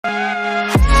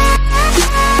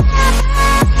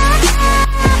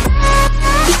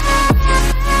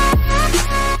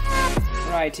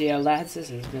Alright, TO lads, this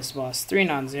is Miss Boss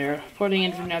 390, reporting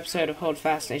in for an episode of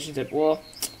Holdfast Nations at War.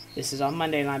 This is our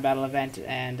Monday Night Battle event,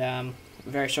 and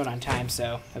very short on time,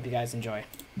 so hope you guys enjoy.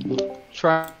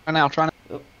 Try now.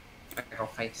 Oh.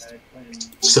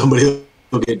 Somebody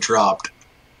will get dropped.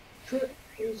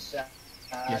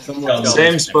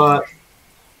 Same spot.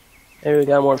 Hey, we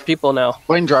got more people now.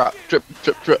 Wing drop. Drip.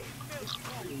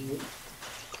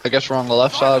 I guess we're on the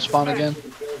left side of spawn again.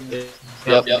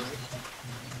 Yep.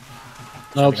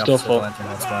 Nope, still full.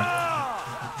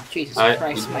 Jesus Alright,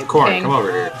 Christ, my Corn, ping. come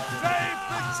over here.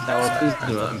 Please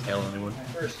do not impale anyone.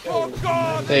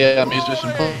 Hey, musician,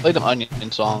 play the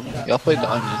Onion song. Y'all played the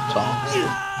Onion song.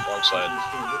 Wrong side.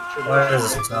 Why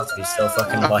is this not to be so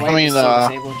fucking I blank? mean, Still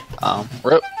disabled.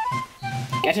 rip.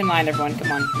 Get in line, everyone,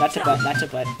 come on. That's a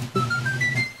butt.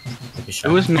 It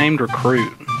was named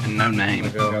Recruit and no name. I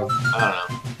don't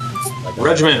know.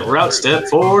 Regiment, route, step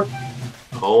forward.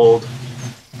 Hold.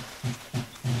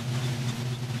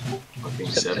 Fucking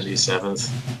 77th.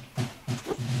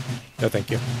 No, thank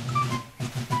you.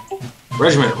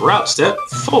 Regiment, route, step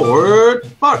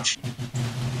forward, march.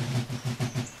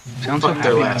 Sounds so Fuck happy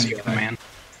their when last you guy. command.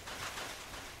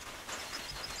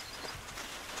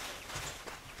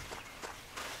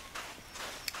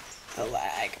 The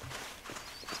lag.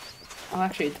 Oh,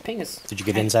 actually, the ping is... Did you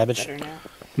get in, Savage? better now.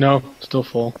 No, still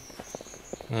full.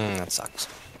 That sucks.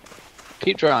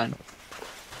 Keep trying.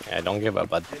 Yeah, don't give up,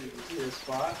 bud.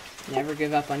 Never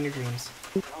give up on your dreams.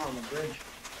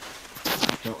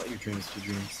 Don't let your dreams be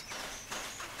dreams.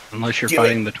 Unless you're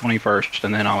fighting the 21st,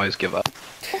 and then always give up.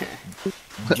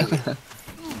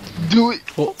 Do it.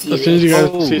 Well, as soon as you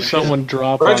guys see someone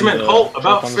drop Regiment, on the, halt, drop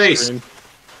about on the face. screen,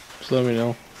 just let me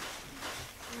know.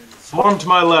 Form to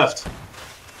my left.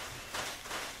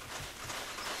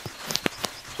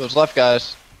 So it's left,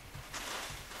 guys.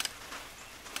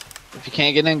 If you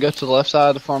can't get in, go to the left side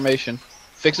of the formation.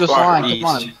 Fix this Far line. Come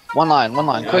on. One line,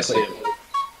 Yeah, I quickly. see it.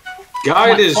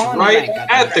 Guide is Fall in the right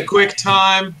bank, at the quick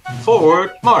time.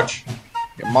 Forward, march.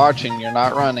 You're marching. You're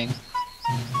not running.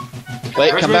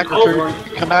 Wait, come back, Regiment,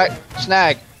 recruit. Come back,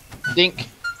 snag. Dink.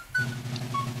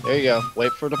 There you go.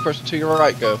 Wait for the person to your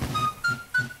right, go.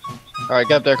 Alright,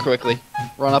 get up there quickly.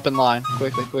 Run up in line.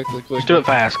 Quickly. Just do it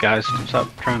fast, guys. Stop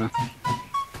trying to...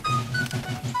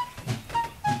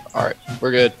 Alright,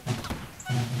 we're good.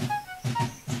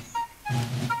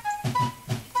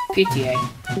 PTA.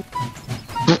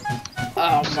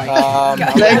 Oh my god.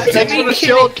 Thanks for the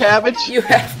shield, cabbage. You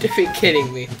have to be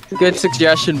kidding me. Good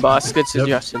suggestion, boss. Good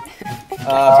suggestion.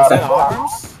 Present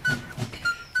arms?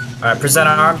 Alright, present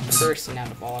arms. Bursting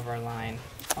out of all of our line.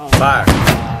 Oh Fire. my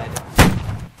god.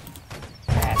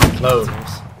 Bad Load.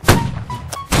 cancers.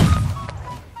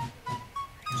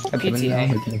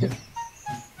 PTA.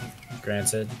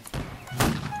 Granted.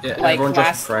 Yeah, Like everyone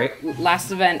just right. last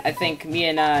event, I think me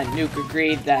and Nuke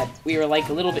agreed that we were like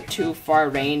a little bit too far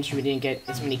range. We didn't get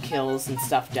as many kills and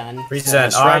stuff done.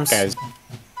 Present So arms. guys.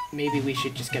 maybe we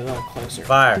should just get a little closer.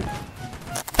 Fire.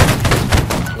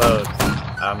 Load.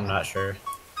 I'm not sure.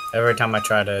 Every time I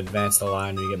try to advance the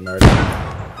line, we get murdered.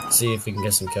 See if we can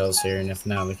get some kills here, and if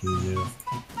not, we can move.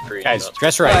 Guys,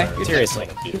 dress right. Bye. Seriously.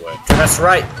 Dress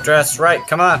right.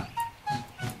 Come on.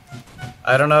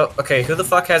 I don't know. Okay, who the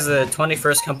fuck has the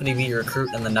 21st Company B recruit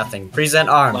and the nothing? Present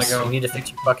arms. Lego. You need to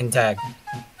fix your fucking tag.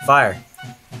 Fire.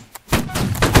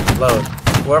 Load.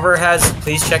 Whoever has,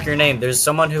 please check your name. There's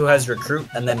someone who has recruit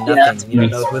and then nothing. You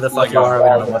don't know who the fuck you are. We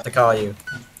don't know what to call you.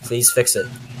 Please fix it.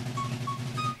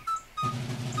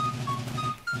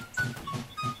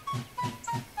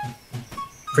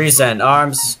 Present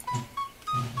arms.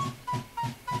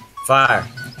 Fire.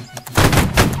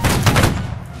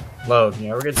 Load.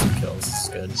 Yeah, we're getting some kills. This is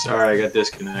good. Sorry, I got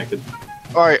disconnected.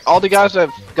 Alright, all the guys that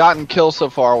have gotten kills so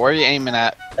far, where are you aiming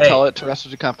at? Hey. Tell it to the rest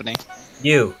of the company.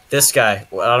 You, this guy.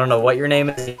 Well, I don't know what your name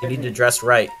is. You need to dress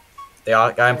right. The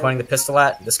guy I'm pointing the pistol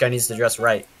at, this guy needs to dress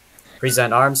right.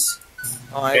 Present arms.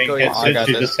 I got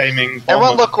this. Everyone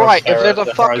Everyone look right. If there's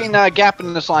a fucking gap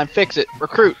in this line, fix it.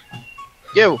 Recruit.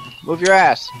 You, move your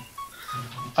ass.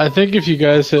 I think if you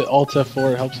guys hit Alt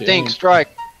F4, it helps you. Dink,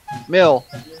 strike. Mill.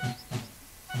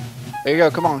 There you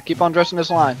go. Come on. Keep on dressing this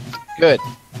line. Good.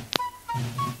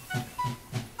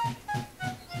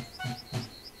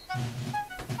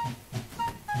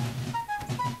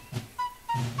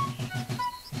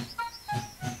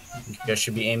 You guys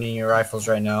should be aiming your rifles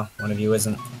right now. One of you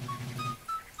isn't.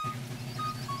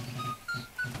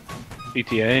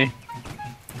 PTA.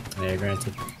 Yeah,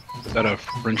 granted. Is that a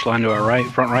French line to our right?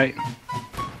 Front right?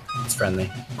 It's friendly.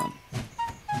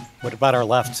 What about our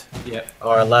left? Yep.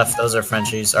 Or left, those are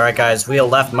Frenchies. Alright guys, wheel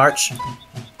left, march.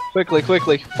 Quickly,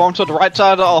 quickly. Form to the right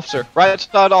side of the officer. Right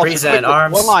side of the officer. Present, Quickly.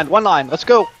 arms. One line. Let's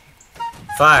go.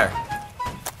 Fire.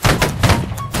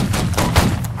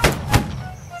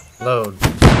 Load.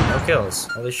 No kills.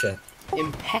 Holy shit.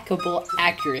 Impeccable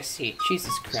accuracy.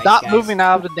 Jesus Christ. Stop guys. moving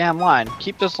out of the damn line.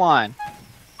 Keep this line.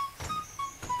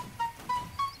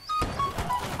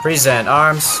 Present.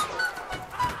 Arms.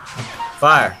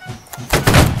 Fire.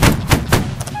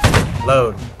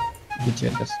 Load. Good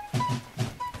shit, guys.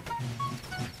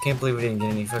 Can't believe we didn't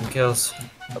get any fucking kills.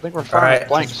 I think we're firing Alright.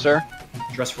 blank, sir.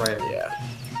 Dress right. Yeah.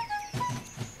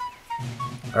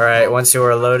 Alright, once you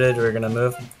are loaded, we're gonna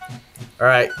move.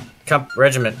 Alright,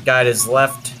 regiment, guide is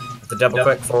left. With the double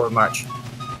quick forward march.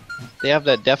 They have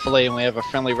that defilade and we have a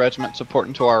friendly regiment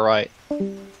supporting to our right.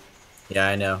 Yeah,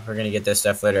 I know. We're gonna get this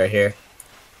deflator right here.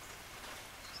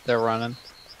 They're running.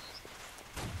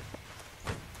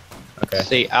 Okay,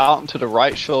 Stay out and to the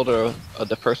right shoulder of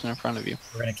the person in front of you.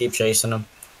 we're gonna keep chasing them.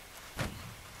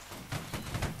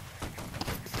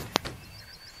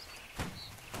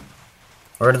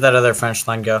 Where did that other French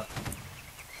line go?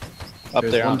 Up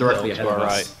There's there one on the directly hill ahead to of our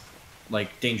us. right.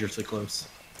 Like, dangerously close.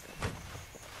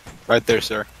 Right there,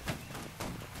 sir.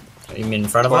 You mean in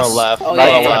front of To our us? left. Oh, right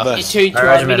yeah, on yeah, our yeah. left. To Our our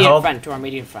regiment, immediate hold. front. To our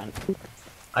immediate front.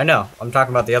 I know. I'm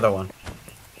talking about the other one.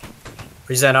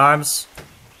 Present arms.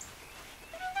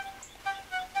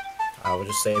 I will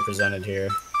just say presented here.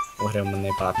 We'll hit them when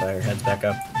they pop their heads back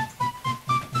up.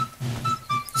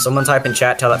 Someone type in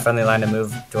chat, tell that friendly line to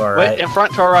move to our Wait, right. in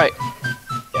front to our right.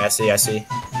 Yeah, I see.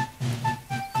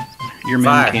 Your men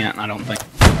Fire. can't, I don't think.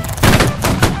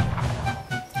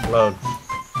 Load.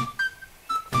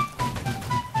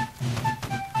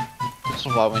 This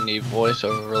is why we need voice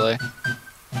over relay.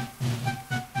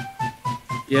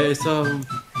 Yeah, it's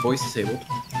voice disabled.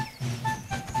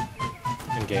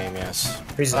 In game, yes.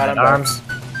 Present arms.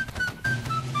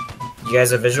 You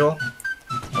guys have visual?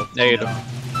 Negative.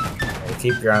 Okay,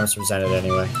 keep your arms presented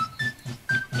anyway.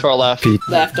 To our left.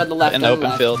 Left on the left. In the on open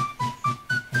left. field.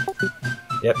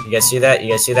 Yep, you guys see that?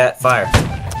 You guys see that? Fire.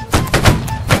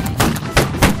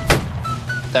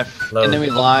 That Load. enemy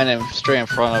line and straight in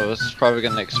front of us is probably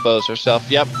going to expose herself.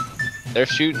 Yep. They're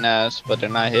shooting at us, but they're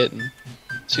not hitting.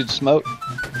 See the smoke?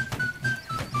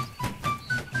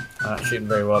 Not shooting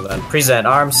very well then. Present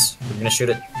arms. We're gonna shoot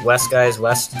it west, guys.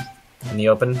 West. In the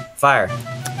open. Fire.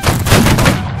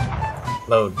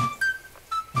 Load.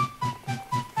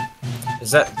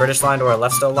 Is that British line to our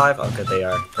left still alive? Oh, good, they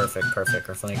are. Perfect.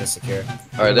 Our flank is secure.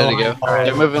 Alright, there you go. Alright,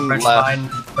 They're moving French left. line.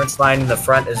 French line in the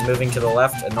front is moving to the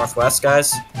left and northwest,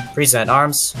 guys. Present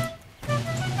arms.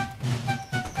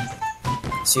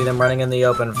 See them running in the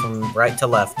open from right to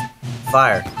left.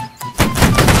 Fire.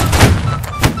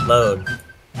 Load.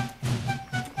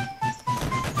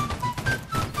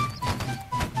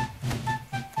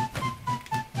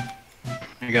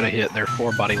 You gotta hit, they're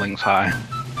 4 body lengths high.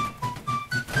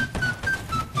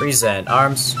 Present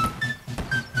arms.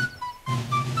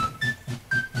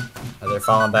 They're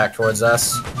falling back towards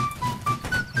us.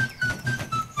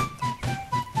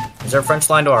 Is there a French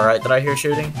line to our right that I hear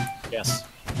shooting? Yes.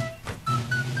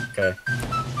 Okay.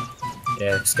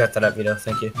 Yeah, just got that up, Vito.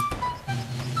 Thank you.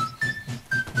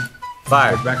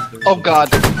 Fire. Back to the Oh god.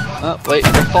 Oh, wait,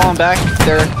 they're falling back.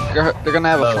 They're gonna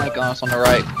have a Load. flank on us on the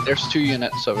right. There's 2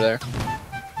 units over there.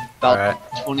 About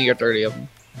Alright. 20 or 30 of them.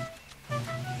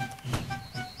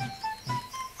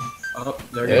 Oh,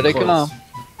 they're There they getting come. close.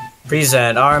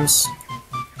 Present arms.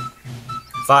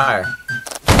 Fire.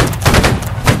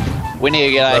 We need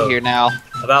to get out Load. of here now.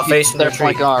 About facing They're retreat.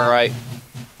 flanking on our right.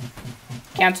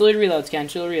 Cancel reloads.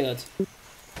 Cancel reloads.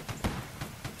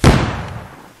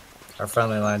 Our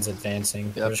friendly line's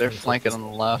advancing. Yep, they're flanking on the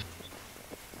left.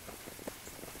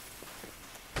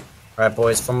 Alright,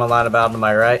 boys, form a line about to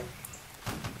my right.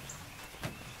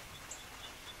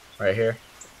 Right here.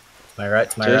 To my right,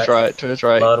 to my To his right, to his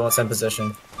right. Load once in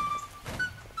position.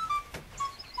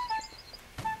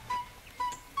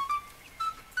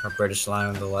 Our British line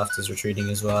on the left is retreating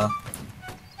as well.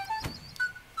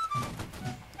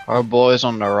 Our boys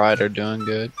on the right are doing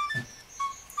good.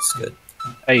 It's good.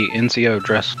 Hey, NCO,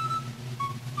 dress.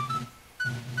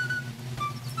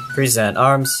 Present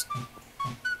arms.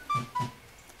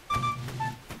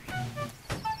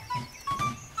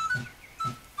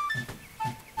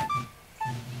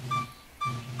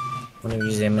 One of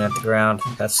you aiming at the ground.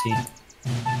 Pesky.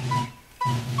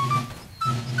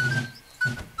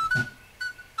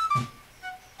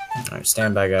 Alright,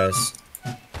 stand by, guys.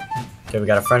 Okay, we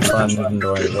got a French line moving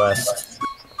toward west.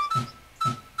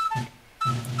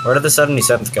 Where did the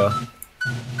 77th go?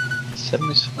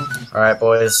 77. Alright,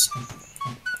 boys.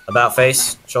 About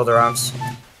face, shoulder arms.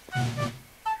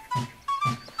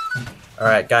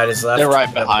 Alright, guide is left. They're right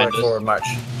Have a behind quick us. forward march.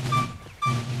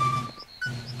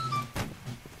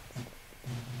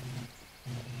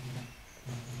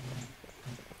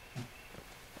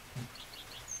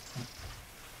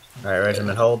 Alright,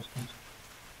 regiment, hold.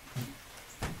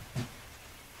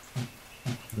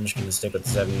 I'm just gonna stick with the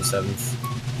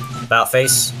 77th. About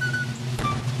face.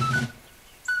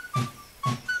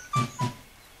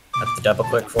 Have to double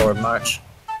click forward march.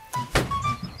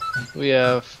 We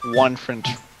have one French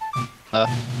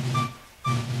left,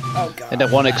 Oh god. and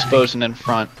then one exposing in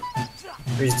front.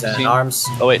 Present See? arms.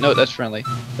 Oh wait, no, that's friendly.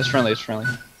 That's friendly. It's friendly.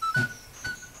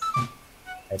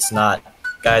 It's not.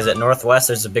 Guys, at northwest,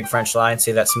 there's a big French line.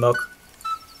 See that smoke?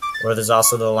 Or there's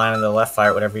also the line on the left.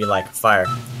 Fire, whatever you like. Fire.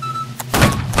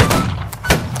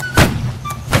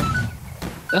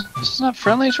 That's not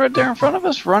friendly. It's right there in front of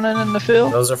us, running in the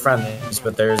field. Those are friendlies,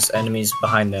 but there's enemies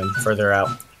behind them, further out.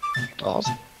 Oh, I was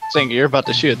thinking you're about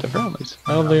to shoot at the friendlies.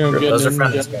 I don't think I'm Those are getting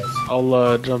friendlies, in. guys.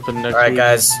 I'll jump in next Alright, week.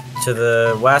 guys. To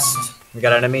the west, we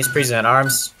got enemies. Present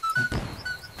arms.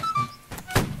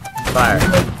 Fire.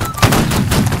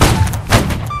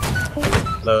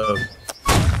 Load.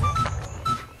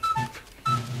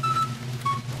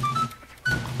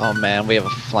 Oh man, we have a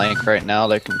flank right now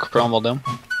that can crumble them.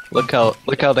 Look how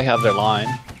they have their line.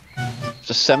 It's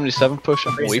a 77 push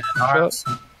up and we Present push up. arms.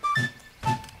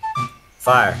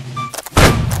 Fire.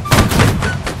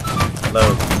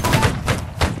 Load.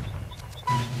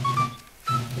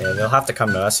 Yeah, they'll have to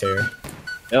come to us here.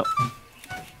 Yep.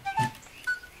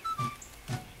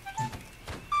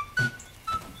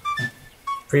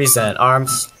 Present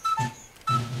arms.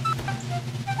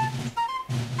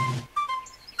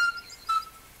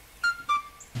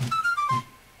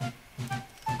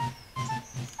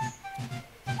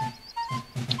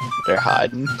 They're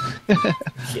hiding.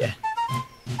 Yeah.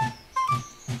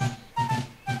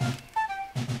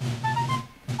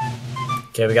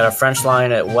 Okay, we got a French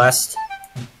line at west.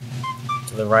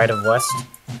 To the right of west.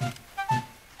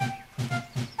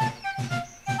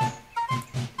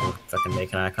 We're fucking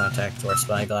making eye contact with our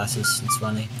spy glasses. It's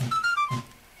funny.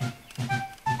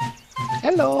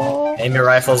 Hello. Aim your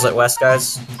rifles at west,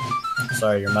 guys.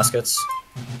 Sorry, your muskets.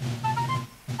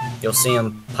 You'll see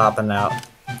them popping out.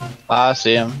 I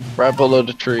see him right below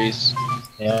the trees.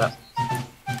 Yeah.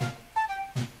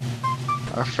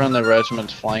 Our friendly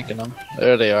regiment's flanking them.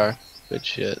 There they are. Good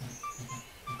shit.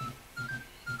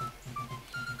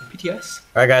 BTS.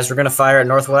 Alright, guys, we're gonna fire at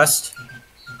northwest.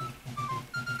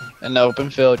 In the open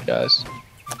field, guys.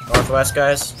 Northwest,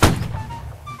 guys.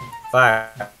 Fire.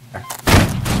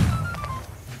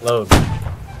 Load.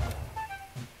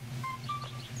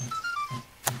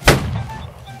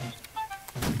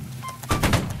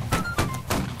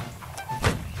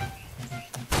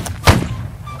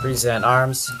 Present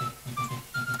arms.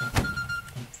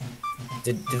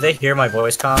 Did they hear my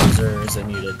voice comms or is it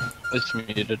muted? It's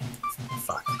muted.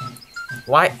 Fuck.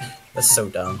 Why? That's so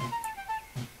dumb.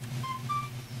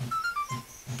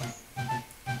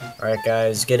 Alright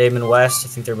guys, get aiming west. I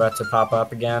think they're about to pop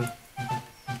up again.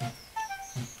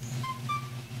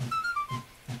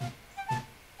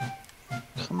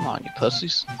 Come on, you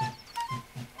pussies.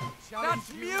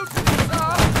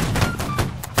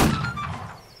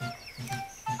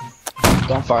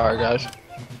 Don't fire, guys.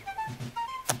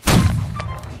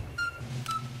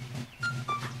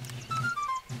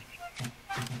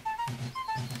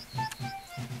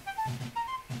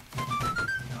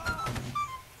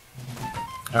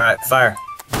 Alright, fire.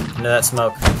 Into that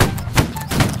smoke.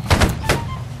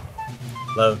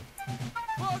 Load.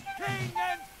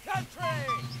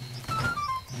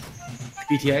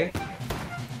 BTA.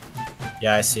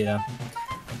 Yeah, I see them.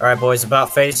 Alright, boys,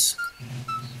 about face.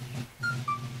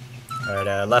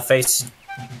 Alright, left face.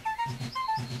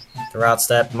 The route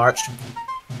step, march.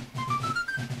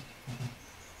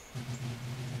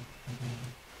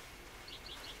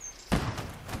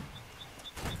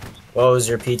 What was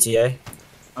your PTA?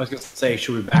 I was gonna say,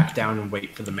 should we back down and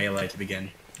wait for the melee to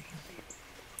begin?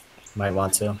 Might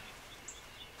want to.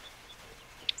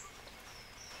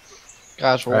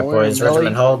 Guys, we're Alright, boys,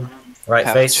 regiment hold. Right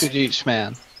Have face. two to each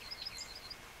man.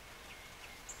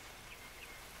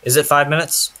 Is it 5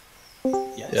 minutes?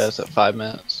 Yes. Yeah, it's at 5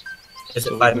 minutes. Is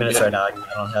So it we 5 can minutes get- right now?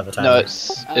 I don't have the time. No,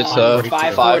 it's 5:40.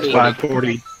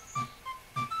 5:40.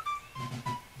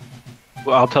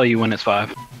 Well, I'll tell you when it's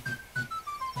 5.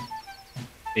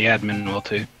 The admin will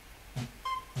too.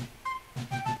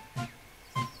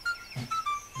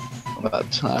 About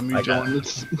time you I got join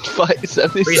this fight.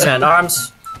 77. Present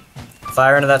arms.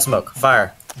 Fire into that smoke.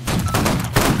 Fire.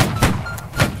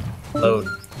 Load.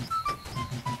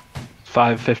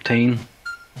 5:15.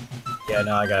 Yeah,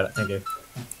 no, I got it. Thank you.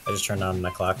 I just turned on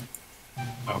my clock.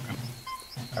 Okay.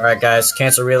 Alright, guys,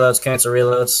 cancel reloads, cancel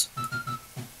reloads.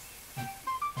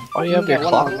 Oh, you have your Yeah,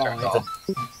 clock one more turned wrong. off.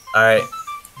 Alright.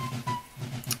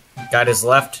 Guide is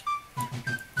left.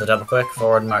 The double click,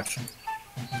 forward march.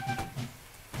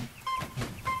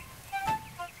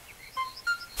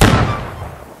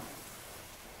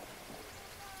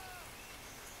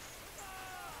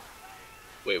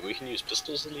 Wait, we can use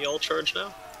pistols in the all charge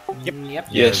now? Yep. Yeah,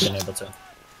 Yes. we've been able to.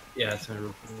 Yeah, it's been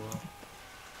real pretty well.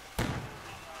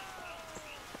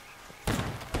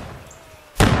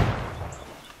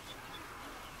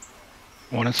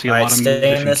 Want to see a Alright, lot of stay in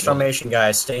munition this kills. formation,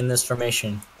 guys. Stay in this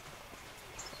formation.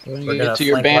 When We're you gonna get to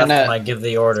your flank left when bayonet, I give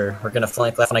the order. We're gonna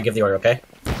flank left when I give the order, okay?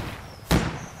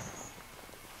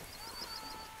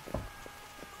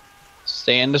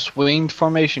 stay in the swinged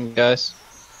formation, guys.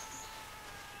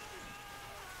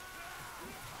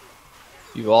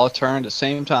 You all turn at the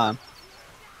same time.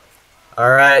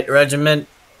 Alright, regiment.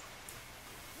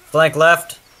 Flank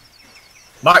left.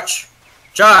 March!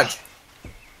 Charge!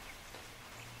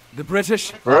 The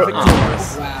British Bro. are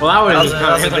victorious. Well, that was That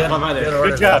kind was a of good either.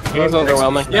 Good job. It was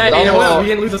overwhelming. Yeah, you know what? Oh. We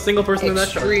didn't lose a single person in that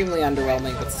charge. Extremely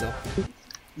underwhelming, but still.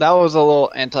 That was a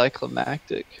little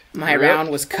anticlimactic. My Rip. round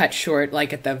was cut short,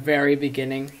 like at the very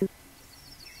beginning.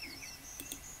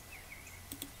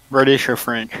 British or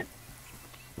French?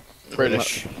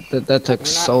 British. That took We're not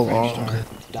so French, long. we're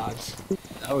dogs.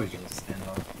 I was gonna stand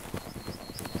off.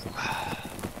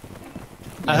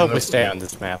 I hope we stay on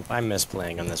this map. I miss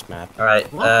playing on this map. Alright,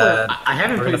 I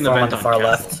haven't we're played gonna an form on event the on far Castle,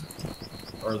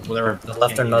 left. or whatever. The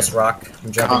lefternmost rock.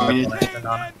 I'm jumping up the left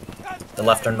on it. The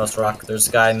lefternmost rock. There's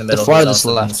a guy in the middle who's farthest also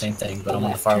doing the left. same thing, but I'm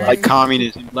on the far Like left.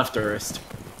 communism. Lefterist.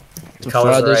 The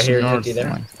colors are right farthest here, north Yuki, there.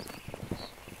 one.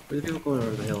 Where are the people going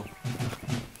over the hill?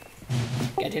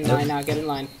 Get in line now, get in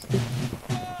line.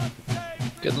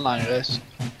 Good line, guys.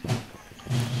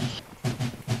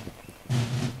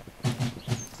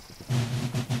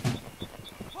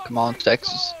 Come on,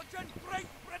 Texas.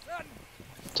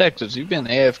 Texas, you've been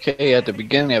AFK at the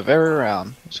beginning of every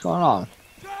round. What's going on?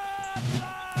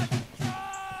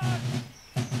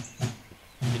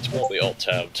 It's probably all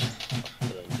tabbed,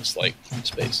 and then just like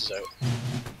spaces out.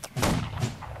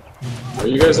 What are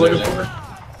you guys looking for?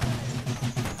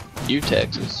 You,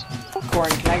 Texas. Corn,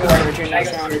 can I go over to your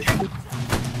next round?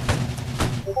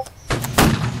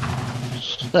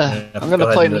 I'm gonna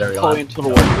Go play ahead and do whatever you Napoleon want. to the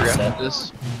Warrior after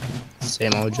this.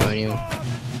 Same, I'll join you.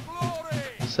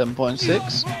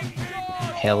 7.6.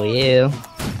 Hell yeah.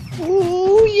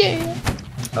 Ooh, yeah.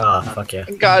 Ah, fuck yeah.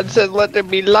 God said, let there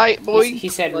be light, boy. He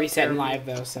said reset in live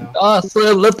though, so. Ah, so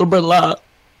a little bit lot.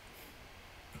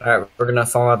 Alright, we're gonna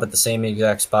form up at the same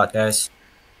exact spot, guys.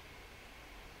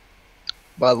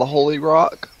 By the Holy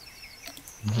Rock.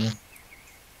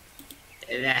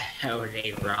 The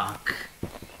holy rock.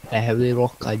 A heavy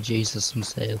rock like Jesus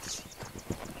himself.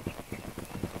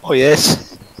 Oh,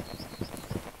 yes.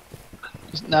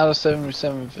 Now the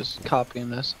 77th is copying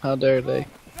this. How dare they?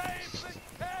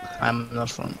 I'm not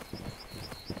from.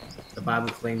 The Bible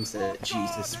claims that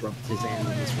Jesus rubbed his hand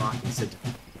on this rock and said,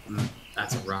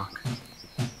 "That's a rock."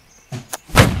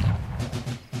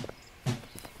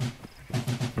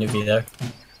 Nuki there?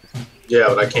 Yeah,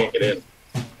 but I can't get in.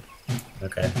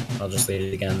 Okay, I'll just lead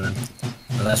it again then.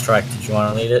 And that's right, did you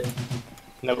want to lead it?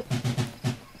 Nope.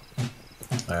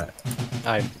 Alright,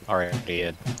 I already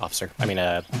did, officer. I mean,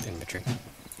 infantry.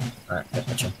 alright,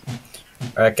 gotcha.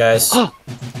 Alright, guys.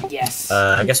 Yes.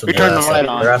 I guess we'll We do turned that. the light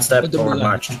on. We're out step, With the forward blue.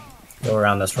 march. Go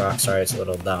around this rock, sorry it's a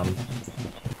little dumb.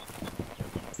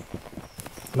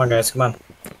 Come on guys, come on.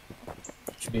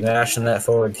 Should be mashing that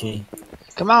forward key.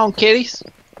 Come on, kiddies.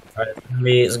 Alright,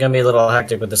 it's gonna be a little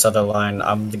hectic with this other line.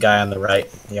 I'm the guy on the right,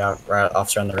 the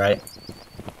officer on the right.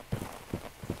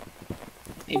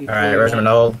 Maybe Alright, pull Regiment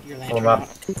your- hold. your Form lantern up. out.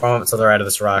 Form up to the right of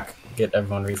this rock. Get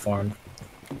everyone reformed.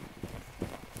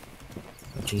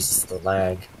 Oh, Jesus, the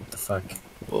lag. What the fuck?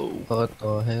 Whoa. What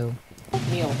the hell?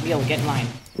 Meal, get in line.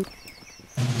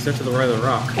 Step to the right of the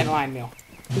rock. Get in line, Meal.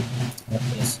 Yep,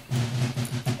 please.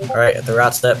 Alright, at the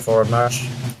route step, forward march.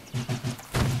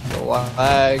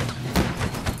 Lag.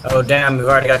 Oh damn, we've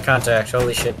already got contact.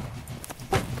 Holy shit.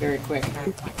 Very quick.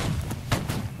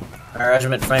 Alright,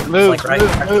 Regiment, flank Move, right.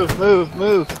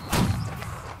 move.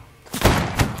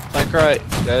 Flank right.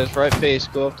 Guys, right face.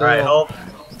 Go up the Alright, hill. hold.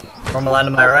 Form a line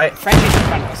to my right. French is in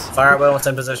front of us. Fire at will, it's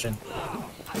in position.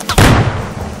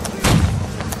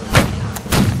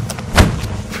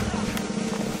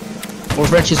 More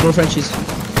Frenchies, more Frenchies.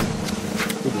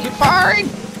 Keep firing.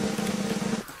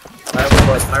 Fire at will,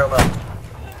 boys, fire at will.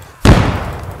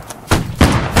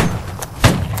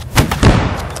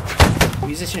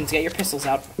 Musicians, get your pistols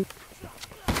out.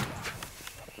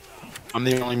 I'm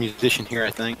the only musician here,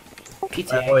 I think.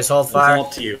 PTA. Alright, boys, hold It's fire. all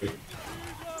up to you.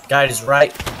 Guide is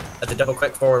right at the double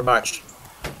quick forward march.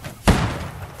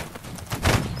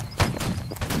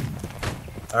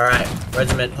 Alright,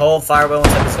 regiment, hold fire well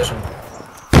into position.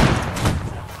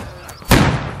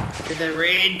 To the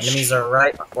ridge. Enemies are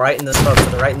right in the smoke, to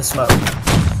the right in the smoke.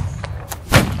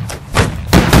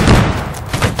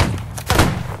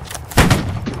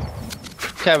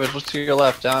 Cabbage, what's to your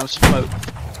left? Down in smoke.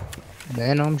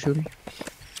 Man, I'm shooting.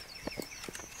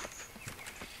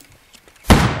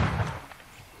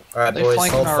 Alright, They boys,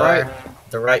 flanking hold our fire.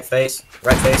 right. The right face.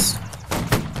 Right face.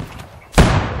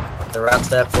 The route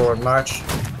step, forward march.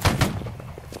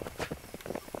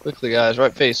 Quickly, guys,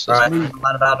 right face. Let's Alright, move.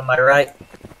 line about to my right.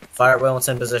 Fire at will, it's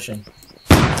in position.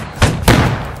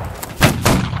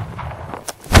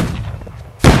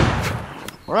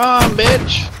 Run,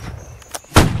 bitch!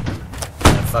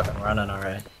 I'm fucking running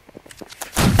already.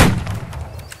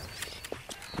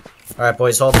 Alright,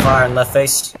 boys, hold fire and left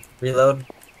face. Reload.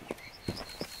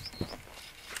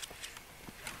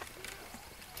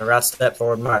 The route step,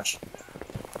 forward march.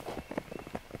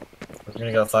 We're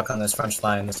gonna go fuck on this French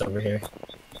line that's over here.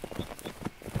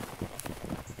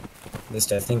 At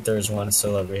least I think there's one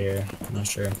still over here. I'm not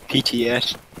sure.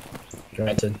 PTS.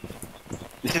 Granted.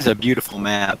 This is a beautiful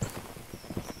map.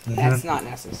 That's not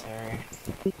necessary.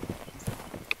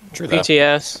 True that.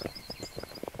 PTS.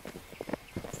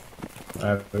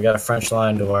 Alright, we got a French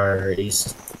line to our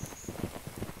east.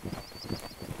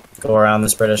 Go around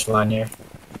this British line here.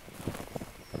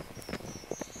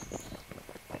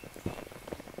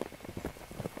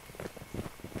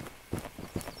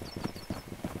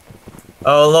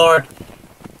 Oh lord.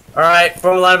 Alright,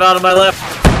 form line about on my left.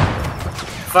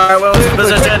 Fire well in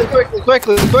position.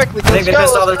 Quickly, I think let's they go.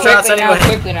 missed all their shots anyway.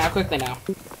 Quickly now.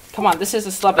 Come on, this is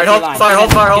a celebrity Alright, line.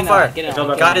 hold fire. Get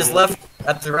in, Guide is left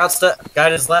at the route step.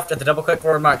 Guide is left at the double quick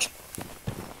forward march.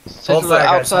 Hold fire,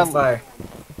 guys, hold fire.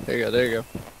 There you go.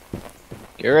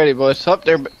 Get ready, boys. Up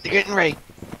there, but you're getting ready.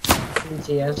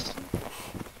 Yes.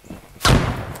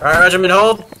 Alright, regiment,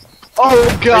 hold. Oh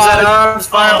Present god! arms,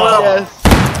 fire well. Yes.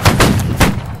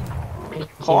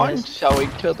 Corn, shall we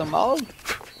kill them all?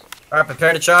 Alright,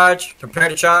 prepare to charge.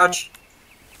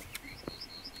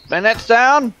 Bayonets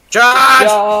down! Charge!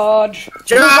 Dodge!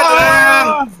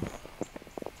 Charge!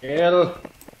 Kill.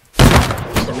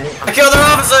 I killed their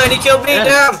officer and he killed me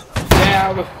down!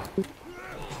 Down!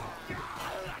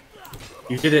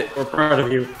 You did it. We're proud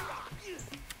of you.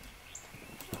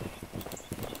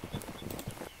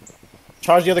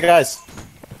 Charge the other guys.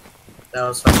 That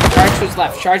was fun. Charge who's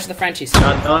left. Charge the Frenchies.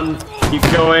 Not done. Keep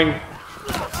going.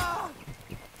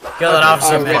 Kill that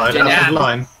officer, Oh, man. ripped it Line, down.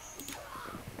 line.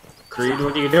 Creed,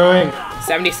 what are you doing?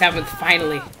 77th,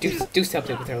 finally. Do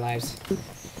something with their lives. Am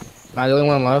I the only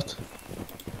one left?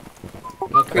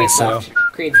 No, Creed's so. left.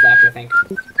 Creed's left, I think.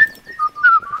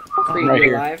 Creed, Right you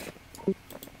here. alive?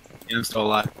 Yeah, I'm still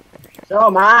alive.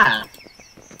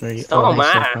 Ready? Oh, nice,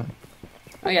 my. okay.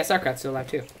 Oh yeah, Sauerkraut's still alive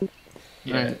too.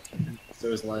 Yeah. So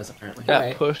is Les, apparently. Got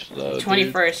Alright. pushed though.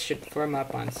 21st should form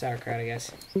up on Sauerkraut, I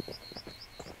guess.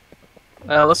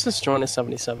 Let's just join the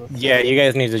 77. Yeah, you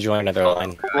guys need to join another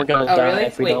line. We're gonna Oh die really?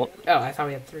 if we Wait. don't. Oh, I thought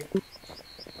we had 3.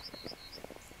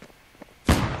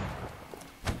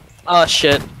 Oh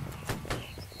shit.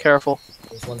 Careful.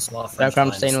 There's one small French Jack, I'm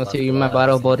line staying with left. you. You're my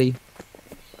battle buddy.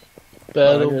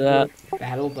 Roger that.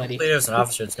 Battle buddy. Hopefully there's an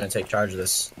officer that's gonna take charge of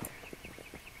this.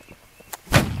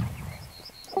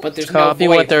 But there's Copy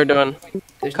no what void. they're doing.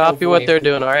 There's Copy no what void. they're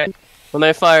doing, alright? When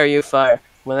they fire, you fire.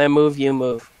 When they move, you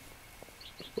move.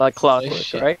 Like clockwork,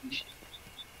 shit. right?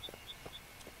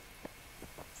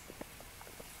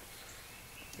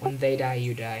 When they die,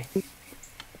 you die.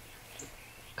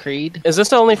 Creed. Is this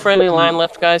the only friendly line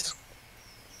left, guys?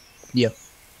 Yep.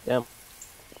 Damn.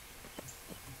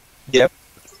 Yep.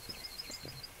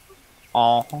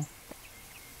 Oh.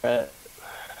 Right.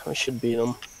 We should beat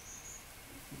them.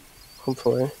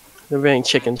 Hopefully. They're being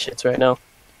chicken shits right now.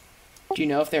 Do you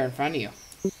know if they're in front of you?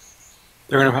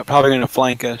 They're probably gonna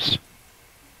flank us.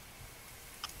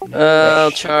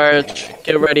 I'll charge.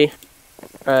 Get ready.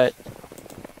 Alright.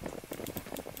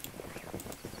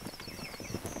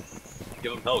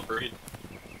 Give him hell, Creed.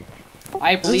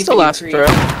 I This believe is the in you, last Creed. throw.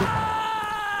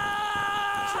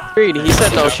 Creed, he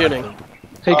said no shooting.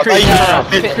 Hey, Oh, Creed, yeah.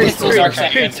 Pistols are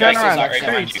set. Creed, turn Pistols around. are set.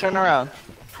 Creed, turn around.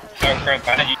 Sauerkraut,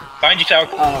 behind you. Behind you,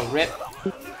 Sauerkraut. Oh, rip.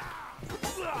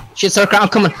 Shit, Sauerkraut, I'm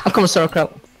coming,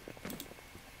 Sauerkraut.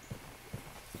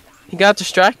 He got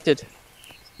distracted.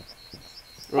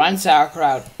 Run,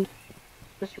 Sauerkraut.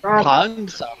 Run,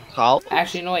 Sauerkraut.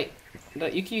 Actually, no, wait. No,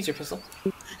 you can use your pistol.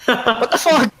 What the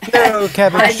fuck? No,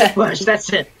 Kevin. Hide the bush,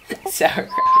 that's it. Sauerkraut.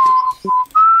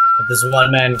 At This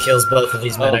one man kills both of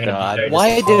these men. Oh I'm gonna be god. very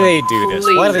Why do they do this?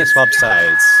 Why do they Please. swap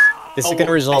sides? This is Oh,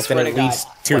 gonna result in I swear at to least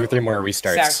God. 2 or 3 more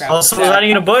restarts. Sauerkraut. Oh, someone's hiding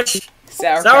in a bush.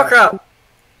 Sauerkraut.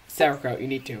 Sauerkraut, you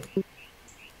need to.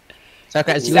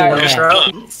 Sauerkraut, it's you Sour- one man.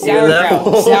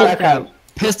 Sauerkraut. Sauerkraut.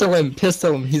 Pistol him,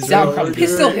 he's Sauerkraut.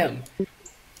 Pistol him.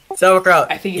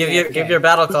 Sauerkraut, I think he's give AFK. your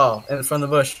battle call from the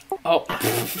bush. Oh.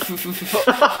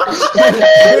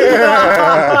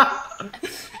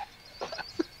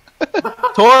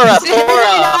 Tora!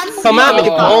 Come at me,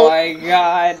 Oh Cole! my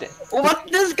god. What?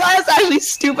 This guy is actually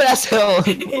stupid as hell.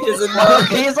 He doesn't know.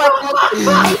 He's like,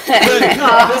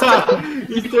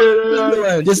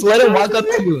 just let him walk up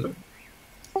to you.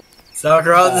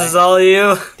 Sauerkraut, this is all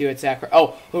you. Do it, Sauerkraut.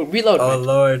 Oh, reload. Oh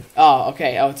lord. Oh,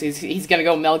 okay. Oh, he's gonna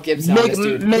go Mel Gibson on this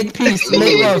dude. Make peace,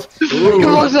 make love. Come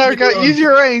on, Sauerkraut, use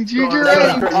your range, use your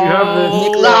range.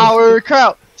 Oh,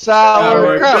 Sauerkraut,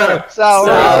 sauerkraut,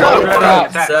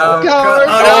 sauerkraut. Sauerkraut.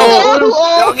 Oh, no.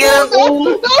 Don't get him.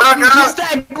 Use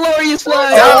that glorious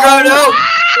flag. Sauerkraut, no.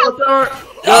 Sauerkraut.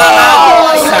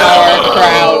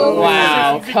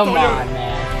 Wow. Come on, man.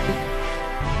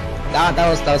 That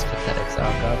was pathetic,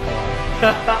 Sauerkraut. Come on.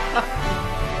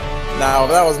 Now, if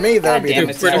that was me, that'd God be damn a it,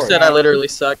 different Twitter story. said I literally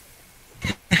suck. I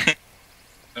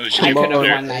could have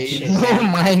won that shit.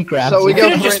 Minecraft. So we Could go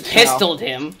have just French now. pistoled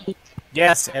him.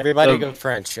 Yes, everybody go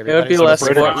French. It would be Everybody less go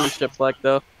British. sportsmanship like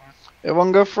though.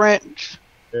 Everyone go French.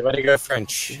 Everybody go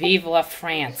French. Vive la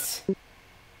France.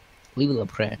 Leave it up,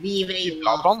 Fran. Wait, Vive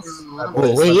Hot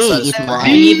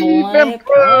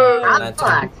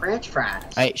la French fries.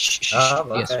 Alright, shh. Oh,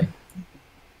 Yes. okay.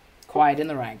 Quiet in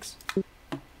the ranks.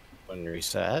 One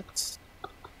reset.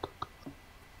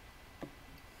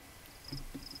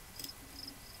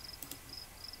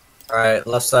 Alright,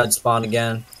 left side spawn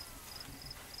again.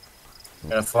 I'm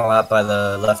gonna fall out by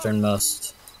the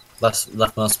leftmost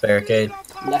barricade.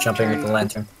 Jumping with the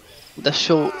lantern. The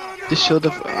shield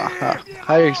of,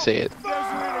 how do you say it?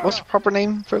 What's the proper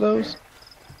name for those?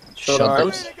 Shield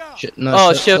arms? No,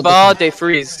 Oh, Cheval de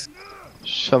Frise.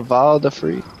 Cheval de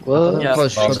Free? What? Yeah.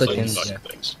 Shotguns.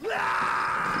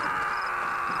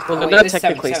 Well, they're wait, not this is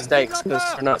technically 77. stakes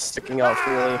because they're not sticking out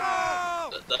really.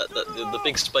 The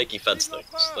big spiky fence things.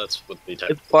 That's what they It's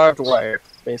technically. barbed wire,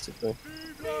 basically.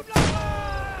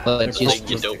 But It's just, like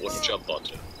you don't want to jump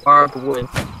onto. Barbed wood.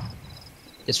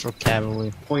 it's for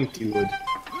cavalry. Pointy wood.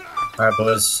 Alright,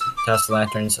 boys. Cast the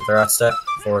lanterns at the right step.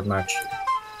 Forward march.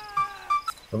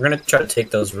 We're gonna try to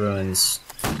take those ruins.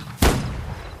 I'm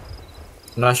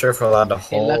not sure if we're allowed to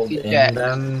hold lucky in Jack.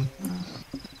 them.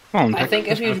 I think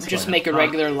if you just make a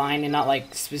regular line and not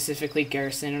like specifically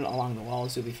garrison it along the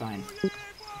walls, you'll be fine.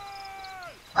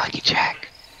 Lucky Jack.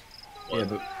 Yeah,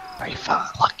 but Are you feeling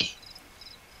lucky?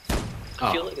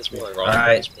 I feel like it's more ironic at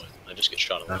Alright. this point. I just get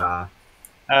shot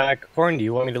at. Corn, do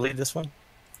you want me to lead this one?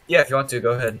 Yeah, if you want to,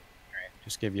 go ahead.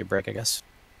 Just give you a break, I guess.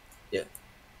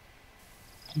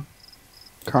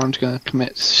 Karn's gonna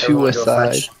commit Everyone go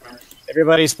suicide. French.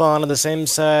 Everybody spawn on the same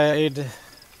side.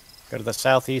 Go to the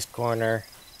southeast corner.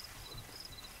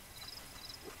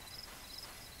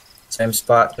 Same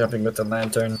spot, jumping with the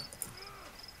lantern.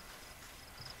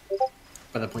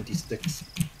 by the pointy sticks.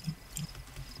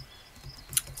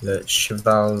 The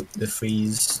Cheval de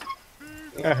Frise.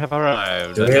 I have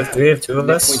arrived. Do we have two of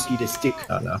The us? pointy to stick.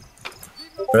 Oh no.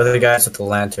 Where are the guys with the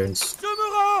lanterns?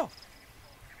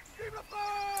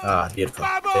 Ah, beautiful.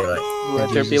 Daylight.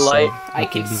 Let there be light. I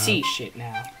can see shit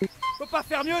now.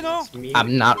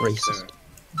 I'm not racist.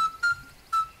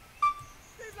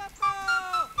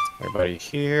 Everybody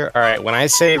here. Alright, when I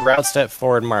say route step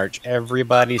forward march,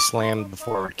 everybody slam the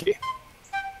forward key.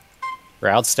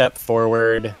 Route step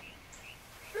forward.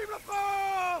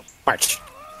 March.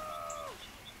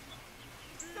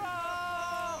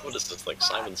 What is this, like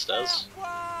Simon Says?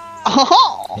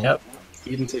 Oh! Yep.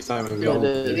 You didn't say Simon It Gold.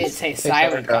 You didn't is. say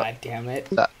silent, god damn it.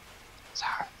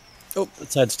 Sorry. Oh,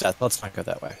 let's head step. Let's not go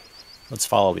that way. Let's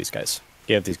follow these guys.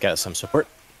 Give these guys some support.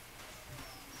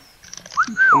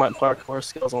 I might parkour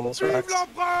skills on those rocks.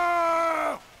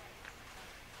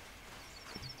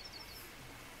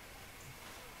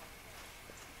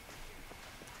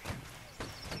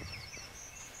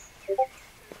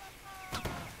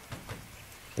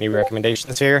 Any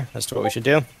recommendations here as to what we should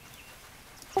do?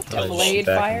 A blade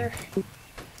back fire?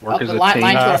 Work Oh, as the a line- team.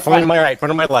 line to our Front front. of my right, front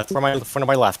of my left, front of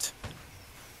my left.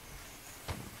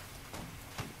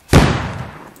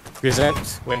 Present,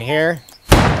 when here.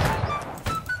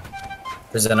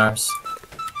 Present arms.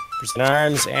 Present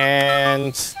arms,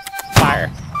 and fire.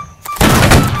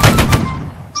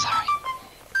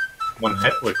 One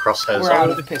hit with crosshairs We're out on.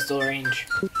 of the pistol range.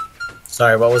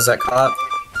 Sorry, what was that caught?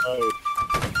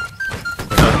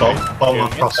 Bomb on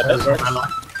crosshairs on my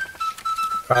line.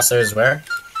 Crosshairs where?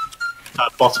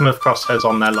 Bottom of crosshairs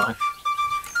on their line.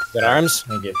 Good arms.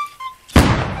 Thank you.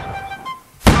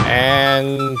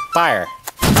 And fire.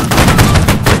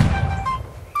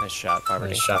 Nice shot,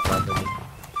 Poverty. Nice shot, Poverty.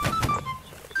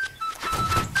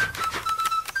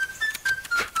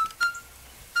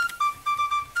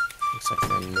 Looks like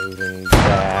they're moving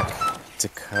back to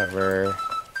cover.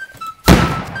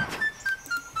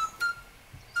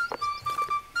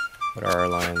 What are our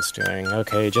lines doing?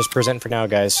 Okay, just present for now,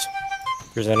 guys.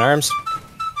 Present arms.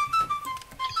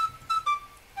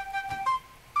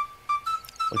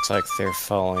 Looks like they're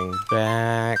falling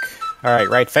back. Alright,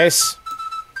 right face.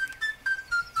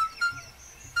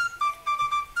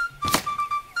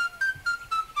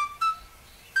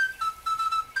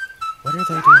 What are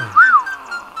they doing?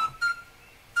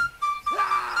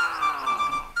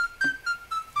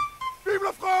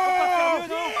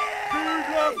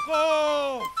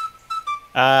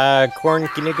 Corn,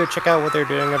 can you go check out what they're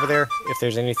doing over there? If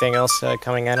there's anything else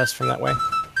coming at us from that way?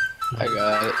 I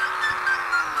got it.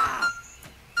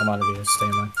 I'm on to stay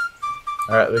in line.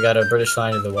 Alright, we got a British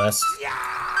line to the west.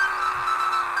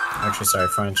 Actually, sorry,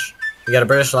 French. We got a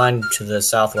British line to the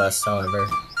southwest, however.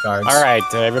 Guards. Alright,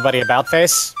 everybody about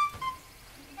face.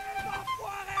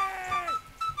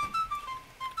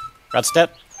 Route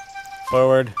step.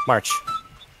 Forward, march.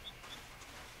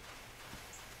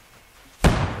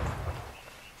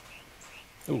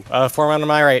 Ooh, form on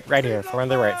my right, right here. Form on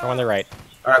the right, form on the right.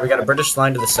 Alright, we got a British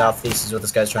line to the southeast, is what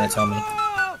this guy's trying to tell me.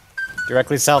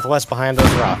 Directly southwest behind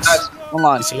those rocks. Hold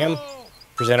on. You see him?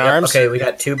 Present arms. Okay, we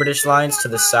got 2 British lines to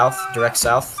the south, direct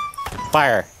south.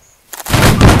 Fire.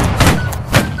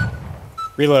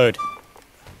 Reload.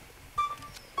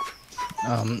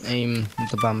 Aim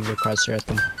the bomb crosshair at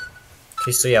them.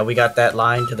 Okay, so yeah, we got that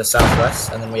line to the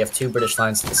southwest, and then we have 2 British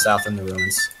lines to the south in the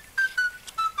ruins.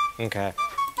 Okay.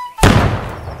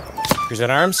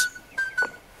 Present arms.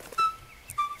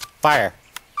 Fire.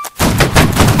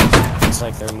 Looks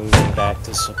like they're moving back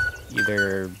to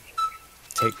either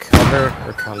take cover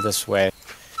or come this way.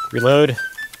 Reload.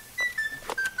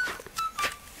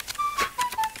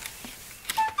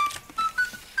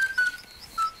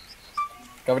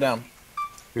 Cover down.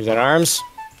 Present arms.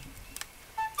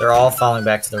 They're all falling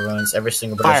back to the ruins, every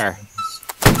single British. Fire.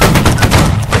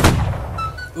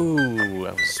 Ooh,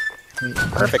 that was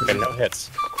perfect, but no hits.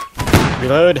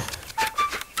 Reload.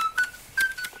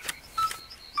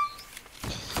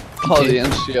 All the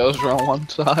NCOs are on one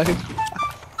side.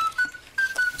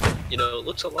 You know, it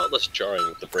looks a lot less jarring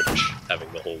with the British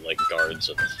having the whole, like, guards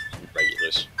and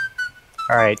regulars.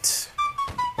 Alright.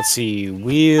 Let's see.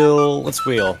 Wheel. Let's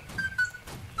wheel.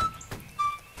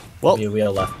 Well,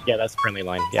 wheel left. Yeah, that's the friendly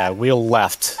line. Yeah, wheel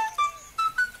left.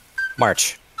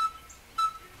 March.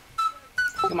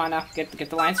 Come on now, get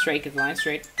the line straight, get the line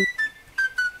straight.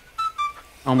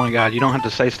 Oh my god, you don't have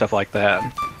to say stuff like that.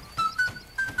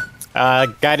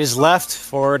 Guide is left,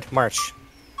 forward, march.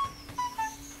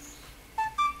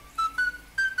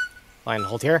 Line,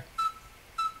 hold here.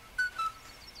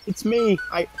 It's me.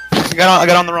 I got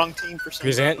on the wrong team for some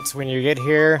reason. Present, when you get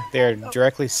here, they're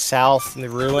directly south in the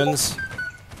ruins.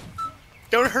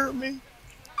 Don't hurt me.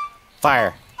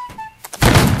 Fire.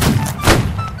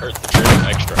 Hurt the trigger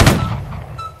extra.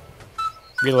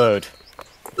 Reload.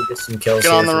 We get some kills. Get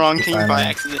here on the if we wrong can team find by them.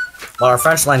 accident. Well, our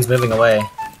French line's moving away.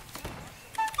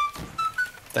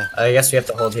 I guess we have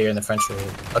to hold here in the French rule.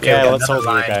 Okay, Yeah, we got let's another hold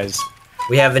line. you guys.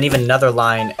 We have even another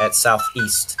line at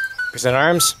southeast. Present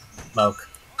arms. Smoke.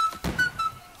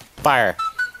 Fire.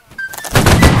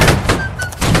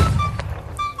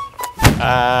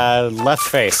 Left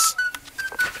face.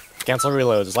 Cancel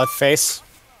reloads. Left face.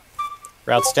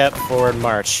 Route step, forward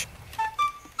march.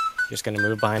 Just gonna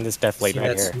move behind this death lane See right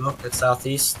that here. smoke at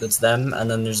southeast? That's them, and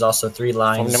then there's also 3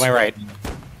 lines. Form to my right.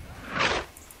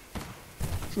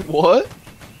 What?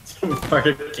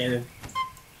 Parker cannon.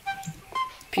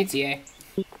 PTA.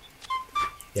 Yeah,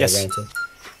 Yes. granted.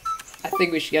 I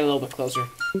think we should get a little bit closer.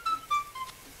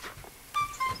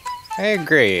 I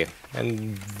agree.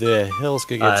 And the hills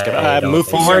could I get don't move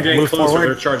think so. forward, Getting move closer, forward.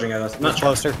 They're charging at us. Not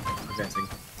Closer. advancing.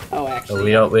 Oh, So actually,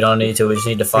 we don't need to. We just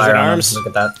need to fire Present on arms. them.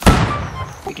 Look at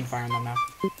that. we can fire on them now.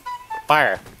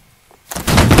 Fire.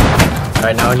 All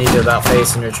right, now we need to about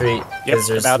face and retreat. Yep, 'cause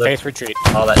there's about the- face retreat.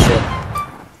 all that shit.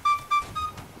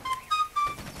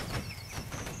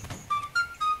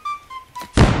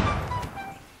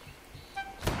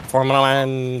 Form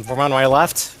on my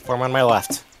left. Form on my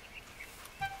left.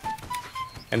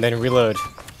 And then reload.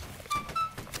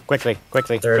 Quickly,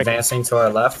 quickly. They're quickly. advancing to our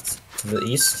left, to the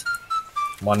east.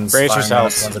 One's Brace firing on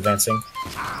us, yourselves. one's advancing.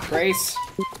 Brace.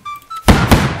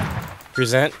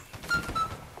 Present.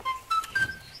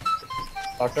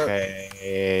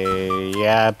 Okay,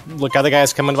 yeah, look, other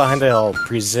guys coming behind the hill.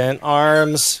 Present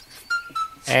arms.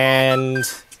 And...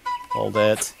 hold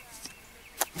it.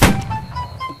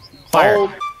 Fire.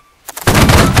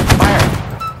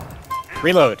 Fire.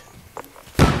 Reload.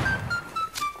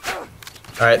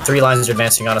 Alright, 3 lines are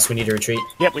advancing on us. We need to retreat.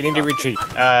 Yep, we need to retreat.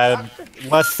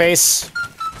 Left face.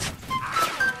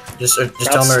 Just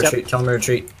tell them to retreat. Tell them to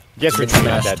retreat. Yes, retreat.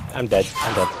 I'm dead. I'm dead.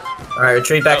 I'm dead. Alright,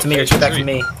 retreat back to me. Retreat back to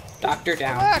me. Doctor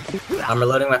down. I'm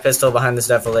reloading my pistol behind this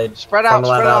defilade. Spread out, Form a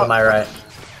line spread out out. to my right.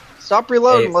 Stop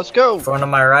reloading, Hey, let's go. Front of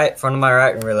my right,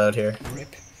 and reload here.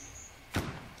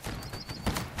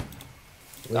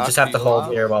 We just have to hold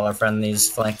here while our friendlies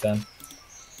flank them.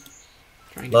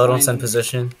 Load on some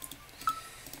position.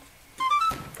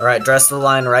 Alright, dress the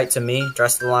line right to me.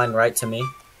 Dress the line right to me.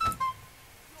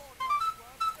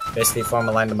 Basically form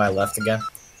a line to my left again.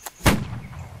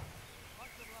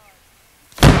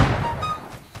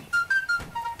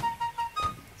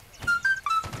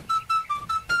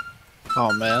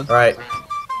 Oh man. Alright.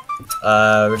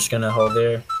 We're just gonna hold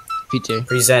here. P2.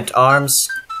 Present arms.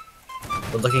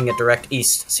 We're looking at direct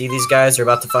east. See these guys? They're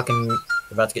about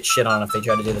to get shit on if they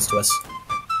try to do this to us.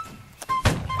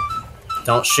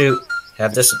 Don't shoot.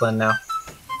 Have discipline now.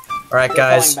 Alright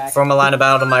guys, form a line of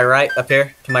battle to my right, up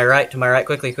here. To my right,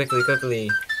 quickly. To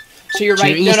your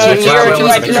right. To your No, east, no, to to your your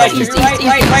right, right, to your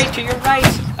right, to your right.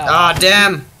 Ah,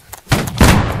 damn!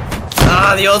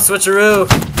 Ah, the old switcheroo!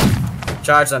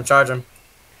 Charge them.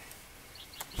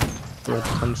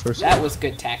 That was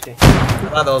good tactic. I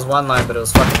thought that was 1 line, but it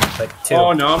was fucking like 2.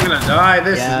 Oh no, I'm gonna die.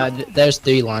 This Yeah, there's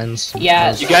 3 lines.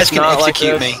 Yeah, You guys can Not like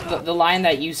execute this. me. the line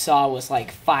that you saw was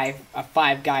like a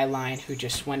 5-guy line who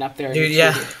just went up there. And Dude, yeah.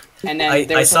 retreated. And then I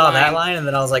there's saw a that line, and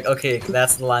then I was like, okay,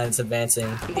 that's the line that's advancing.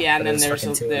 Yeah, and But then it was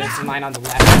there's fucking 2. a line on the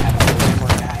left that had like 4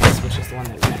 more guys, which is the one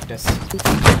that wrecked us.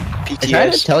 I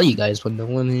tried to PTS. tell you guys, but no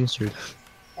one answered.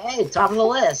 Hey, top of the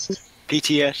list.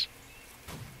 PTS.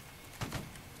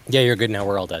 Yeah, you're good now.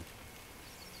 We're all dead.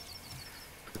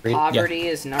 Poverty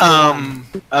is number 1.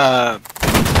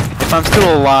 If I'm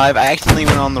still alive, I accidentally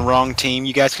went on the wrong team.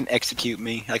 You guys can execute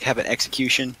me. Like, have an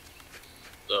execution.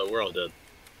 We're all dead.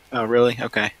 Oh, really?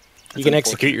 Okay. You can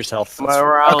execute yourself. My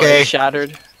morale Okay. is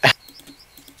shattered.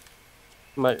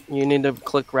 But you need to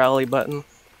click rally button.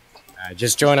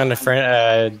 Just join on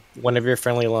one of your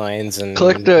friendly lines and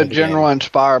Click the general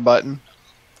inspire button.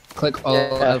 Click all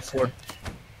F4.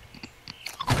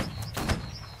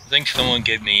 I think someone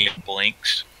gave me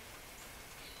blinks.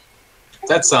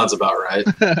 That sounds about right.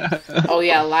 Oh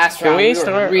yeah, last Can round we we were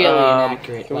start? really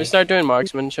inaccurate. Can we like- start doing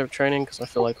marksmanship training? Because I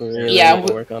feel like we really Yeah, need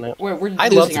to work on it. We're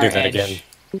I'd losing love to our do that edge. again.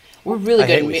 We're really I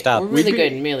good. hate we stopped. We're really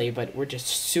good in melee, but we're just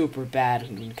super bad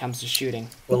when it comes to shooting.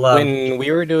 Well, When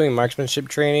we were doing marksmanship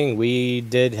training, we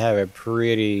did have a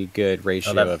pretty good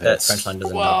ratio of that hits. French line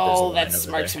doesn't know there's a Well, line that's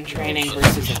over marksman there. training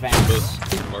versus advanced.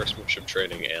 Both marksmanship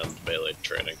training and melee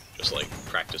training. Just like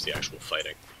practice the actual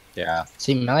fighting. Yeah.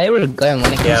 See, melee would have gone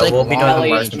when it comes Yeah, like we'll be doing the long Melee,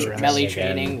 marksmanship range. melee again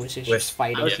training, which is with- just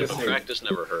fighting. Yeah, but practice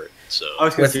never hurt. So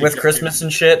With Christmas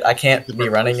and shit, I can't be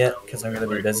running it because I'm gonna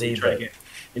be busy. But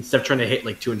instead of trying to hit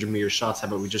like 200-meter shots, how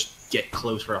about we just get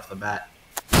close right off the bat?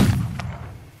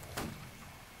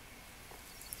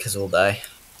 because we'll die.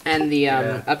 And the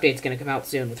update's gonna come out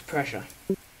soon with Prussia.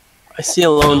 I see a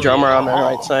lone drummer on the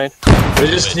right side. We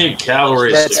just need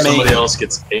cavalry so That's me. somebody else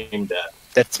gets aimed at.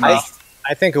 That's me.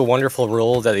 I think a wonderful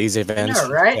rule that these events know,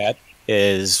 right? get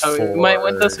is Oh, for we might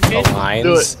win this the occasion.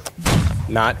 lines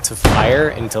not to fire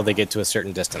until they get to a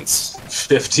certain distance.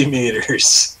 50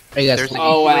 meters. Hey guys,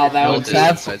 Oh wow, that was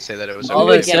I'd say that it was All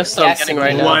really the get assists I'm getting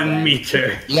right now. 1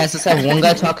 meter. you guys just have one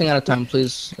guy talking at a time,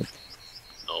 please.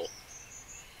 no.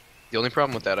 The only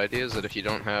problem with that idea is that if you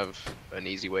don't have an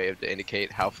easy way to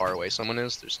indicate how far away someone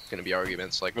is, there's going to be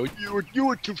arguments like, "Oh, you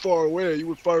were too far away. You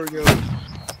were firing out."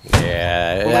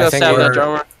 Yeah, We're I gonna think stab we're- that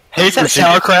drummer. Hey, is that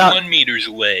sauerkraut? 1 meters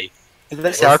away. Is that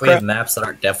What if we have sauerkraut? maps that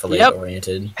aren't defilade Yep.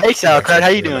 oriented? Hey, sauerkraut, how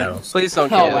you doing? Battles. Please don't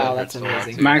Oh kill wow, me. that's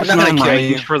amazing. I'm not Maximum gonna kill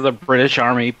range you. for the British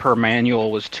Army per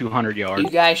manual was 200 yards. You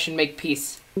guys should make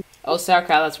peace. Oh,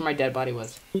 sauerkraut, that's where my dead body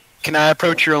was. Can I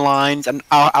approach your lines and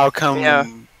I'll come? Yeah.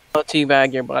 I'll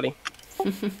teabag your body.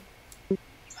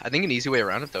 I think an easy way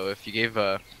around it, though, if you gave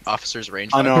officers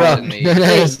range I know. weapons Bro, in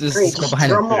the just go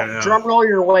behind him. Drum roll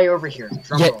your way over here.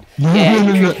 Drum roll.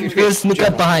 Yeah, sneak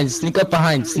up behind, sneak up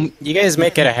behind. Sneak. You guys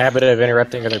make it a habit of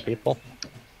interrupting other people.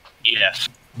 Yes.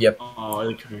 Yep.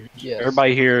 Oh, Yes.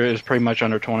 Everybody here is pretty much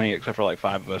under 20 except for like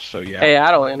 5 of us, so yeah. Hey,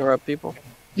 I don't interrupt people.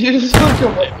 Hey,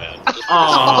 man.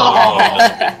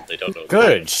 Oh. They don't know.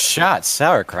 Good shot,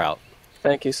 sauerkraut.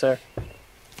 Thank you, sir.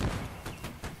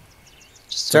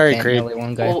 Just Sorry, can't Creed. melee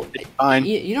one guy. Well, Fine.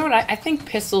 you know what? I think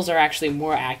pistols are actually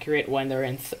more accurate when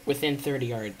they're within 30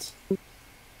 yards.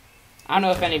 I don't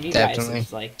know if any of you Definitely. guys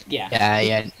is like, yeah.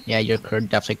 Yeah, you're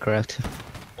definitely correct.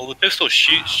 Well, the pistols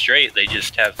shoot straight. They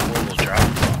just have horrible drop.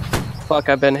 Fuck,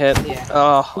 I've been hit. Yeah.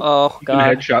 Oh You can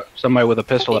god. headshot somebody with a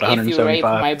pistol at If you rape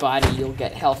 175. my body, you'll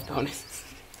get health bonuses.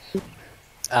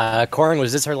 Corin,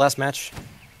 was this our last match?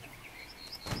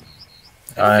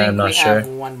 I think I'm not we sure. have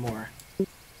one more.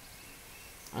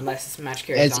 Unless this match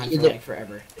carries It's on for either- like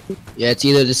forever. Yeah, it's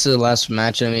either this is the last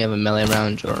match and we have a melee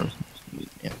round, or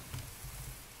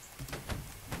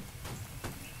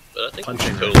But I think we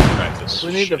should totally practice.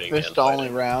 We need a shooting and fist-only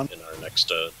fighting round. in our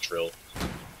next drill.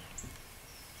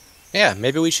 Yeah,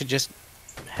 maybe we should just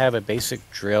have a basic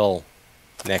drill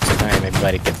next time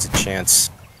everybody gets a chance.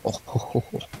 Well,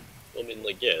 I mean,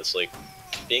 like, yeah, it's like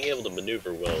being able to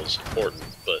maneuver well is important,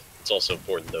 but it's also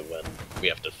important that when we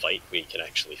have to fight, we can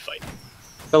actually fight.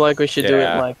 I feel like we should do it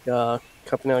Yeah. like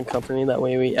company on company. That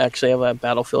way we actually have a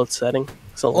battlefield setting.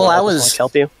 So Well, I like, was-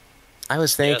 help you. I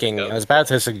was thinking, I was about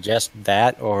to suggest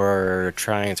that, or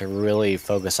trying to really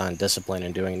focus on discipline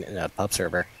and doing a pub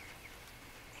server.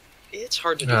 It's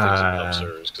hard to do things in pub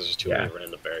servers because there's too many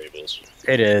random variables.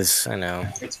 It is, I know.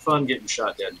 It's fun getting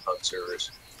shot dead in pub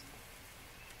servers.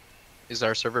 Is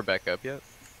our server back up yet?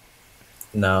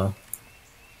 No.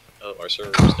 Oh, our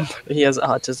server was down. He has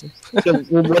autism. So,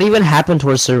 what even happened to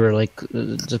our server? Like,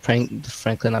 did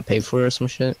Franklin not pay for it or some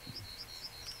shit?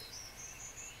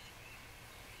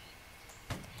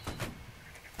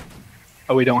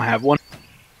 Oh, we don't have one.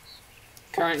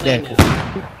 Currently, Yeah,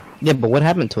 no. Yeah, but what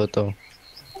happened to it though?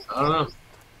 I don't know.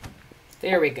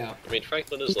 There we go. I mean,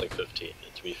 Franklin is like 15,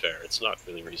 and to be fair, it's not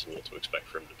really reasonable to expect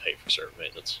for him to pay for server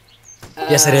maintenance.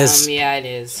 Yes, it is. Yeah, it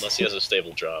is. Unless he has a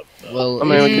stable job. Well, I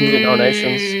mean, we can do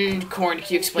donations. Corn,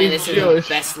 can you explain this in the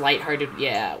best lighthearted?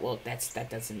 Yeah, well, that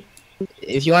doesn't.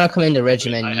 If you want to come in the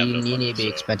regiment, I have no you need to be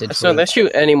funds, expected So to. unless you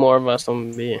any more of us, I'm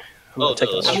gonna be. I'm Oh, gonna take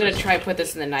no, a that's I'm true. gonna try to put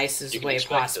this in the nicest You can way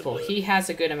expect it, possible. but- He has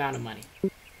a good amount of money.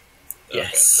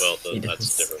 Yes, Okay, well, he then that's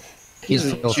does. different.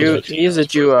 He's Jew. He's a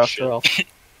Jew after all.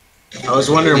 I was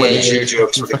wondering when the Yeah, Jew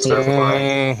jokes were gonna start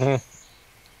flying. Mhm.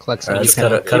 Collect Alright, some let's kind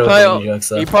cut, of- cut He over probably- the jokes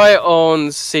He though. probably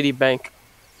owns Citibank.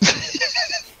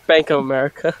 Bank of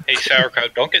America. Hey,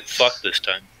 sauerkraut, don't get fucked this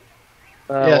time.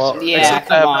 Yes. Well, Yeah, except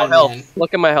I have come no on, health. man.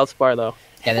 Look at my health bar though.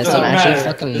 Yeah, there's some actually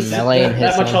fucking melee in his.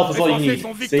 That much health is all you need.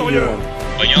 Say you one.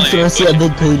 Oh, you only need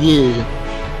to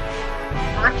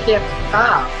I can't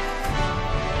stop.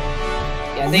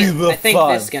 Yeah, I think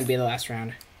this is gonna be the last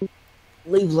round.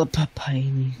 Leave la papaya.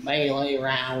 Melee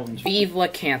round. Vive la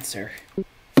cancer.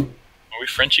 Are we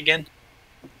French again?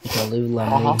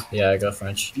 Yeah, go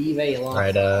French. Vive la.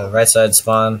 Right, right side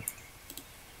spawn.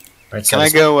 Right side. Can I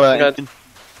go? Good.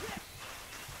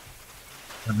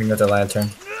 Bring up the lantern.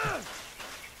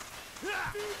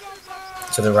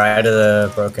 To the right of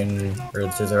the broken, or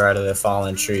to the right of the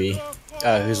fallen tree.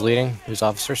 Who's leading? Who's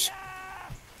officers?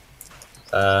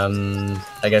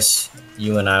 I guess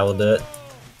you and I will do it.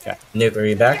 Okay. Nuke, are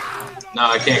you back? No,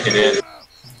 I can't get in.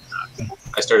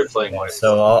 I started playing white.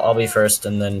 So I'll be first,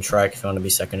 and then Trike if you want to be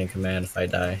second in command if I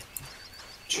die.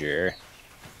 Sure.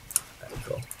 Alright,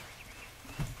 cool.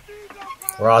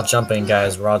 We're all jumping,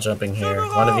 guys. We're all jumping here.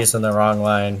 One of you's in the wrong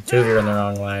line. Two of you are in the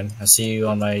wrong line. I see you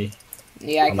on my.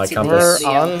 Yeah, I On can my see compass. the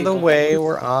We're yellow on the people. way.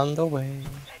 We're on the way.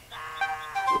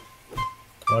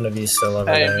 One of you's still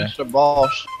over Hey, there. Mr.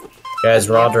 Boss. Guys,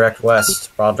 we're all direct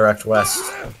west. We're all direct west.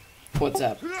 What's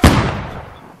up?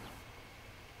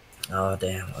 Oh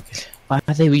damn. Okay. Why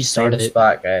did they restart Same it?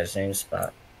 spot, guys. Same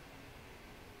spot.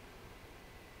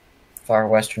 Far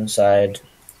western side.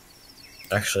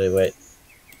 Actually, wait.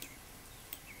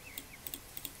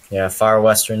 Yeah, far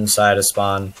western side of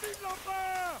spawn.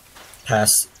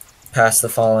 Past the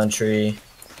fallen tree.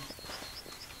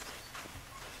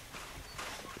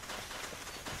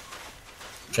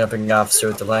 Jumping officer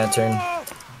with the lantern.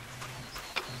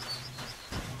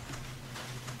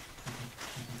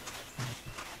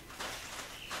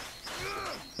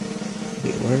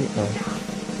 Wait, where? Oh.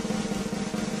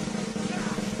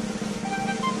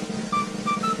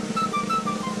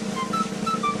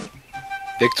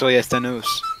 Victory estanos.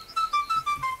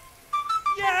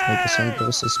 Like the song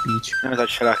goes to speech.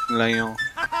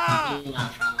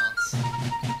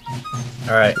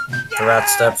 Alright, the rat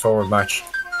step forward march.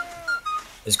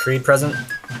 Is Creed present?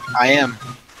 I am,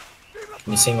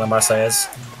 Can you sing La Marseillaise?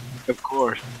 of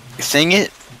course. Sing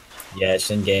it? Yeah, it's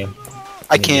in game.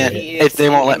 I can't. If they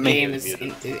won't let me.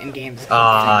 In games.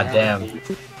 Ah, damn.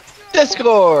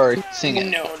 Discord! Sing it.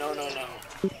 No.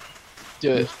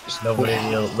 Do it. Nobody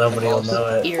will know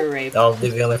it. Ear rape. I'll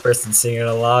be the only person singing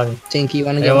along. Tinky, you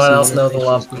wanna go? Anyone else know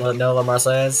La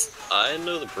Marseillaise? I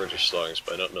know the British songs,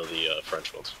 but I don't know the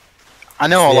French ones. I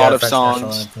know a Yeah, lot of French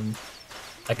national songs. anthem.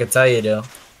 I could tell you do.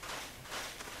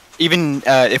 Even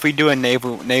if we do a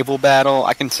naval battle,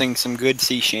 I can sing some good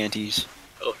sea shanties.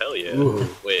 Oh hell yeah! Ooh.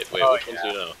 Wait, which ones do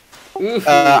you know?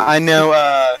 I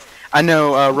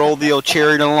know. Roll the old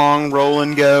chariot along, roll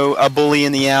and go. A bully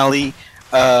in the alley.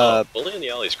 Bully in the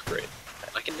Alley is great.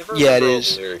 I can never Yeah, it remember all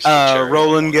is. the lyrics of Chariot.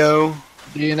 Roll and go.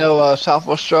 Do you know South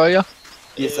Australia?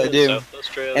 Yes, Yeah, I do. South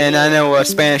Australia. And I know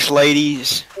Spanish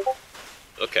ladies.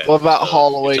 Okay. What about so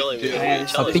Holloway? you're telling me- Yeah, you're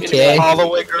telling me PK.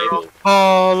 Holloway girl.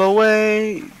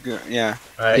 Holloway. Yeah.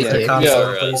 Alright, Yeah. clear comms, Yeah.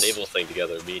 Our please. naval thing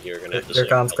together, me and you are gonna have to Clear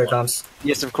sing comms, clear along. comms.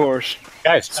 Yes, of course.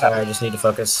 Guys, Sorry, I just need to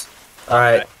focus.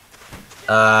 Alright.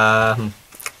 I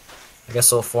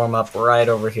guess we'll form up right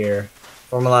over here.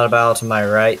 Form a line of battle to my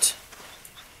right.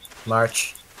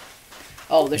 March.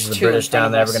 Oh, there's There's the two British in front down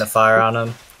of there. us. We're gonna fire on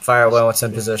them. Fire away once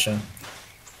in position.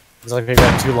 looks like we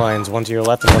got two lines, one to your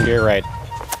left and one to your right.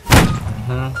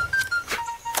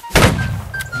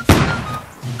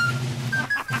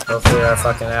 Hopefully our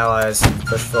fucking allies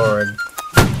push forward.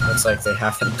 Looks like they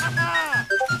haven't.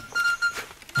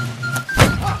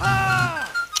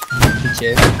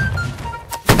 PK.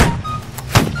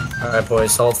 Alright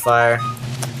boys, hold fire.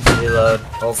 Reload.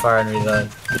 Hold fire and reload.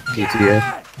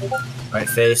 PTA. Right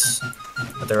face.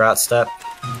 With the route step.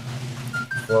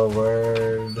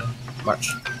 Forward. March.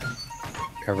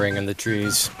 Covering in the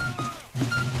trees.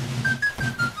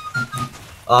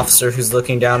 Officer who's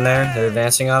looking down there. They're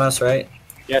advancing on us, right?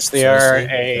 Yes, they So I are.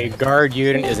 see. A guard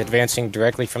unit is advancing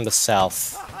directly from the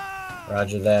south.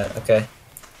 Roger that. Okay.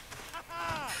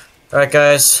 Alright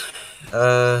guys.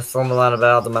 Form a line of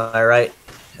battle to my right.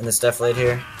 In this defilade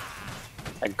here.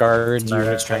 A guard My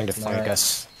unit's right, trying to my flank right.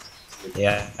 us.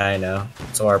 Yeah, I know.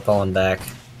 So we're pulling back.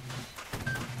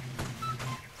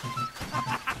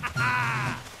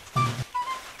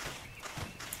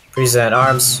 Present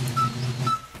arms.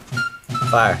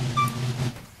 Fire.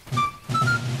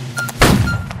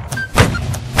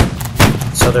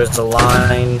 So there's a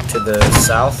line to the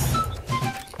south.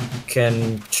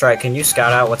 Can you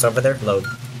scout out what's over there? Load.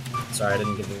 Sorry, I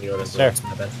didn't give you the orders. Sure. It's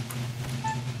my bad.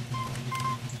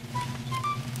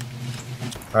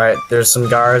 Alright, there's some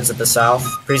guards at the south.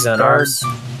 Present Guards.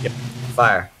 arms. Yep.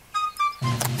 Fire.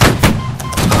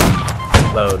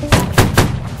 Load.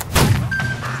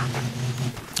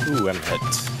 Ooh, I'm hit.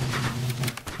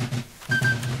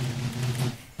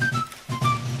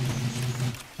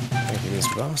 Thank you,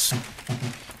 Mr. Boss.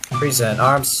 Present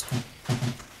arms.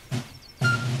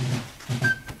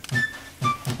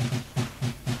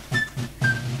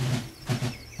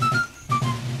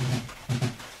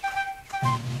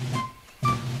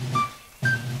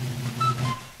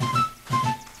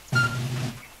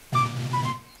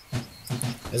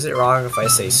 Is it wrong if I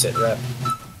say sit rep?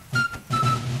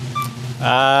 The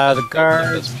I think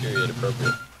guards. that's period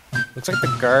appropriate. Looks like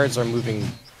the guards are moving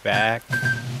back.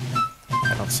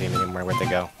 I don't see them anymore. Where'd they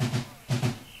go?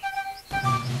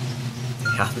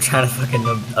 Yeah, I'm trying to fucking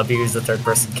abuse the third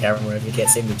person camera if you can't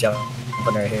see me jumping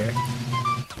right here.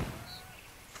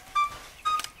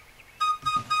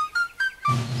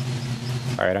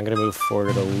 Alright, I'm gonna move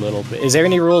forward a little bit. Is there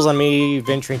any rules on me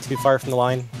venturing too far from the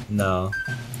line? No.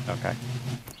 Okay.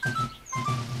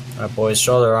 Alright, boys,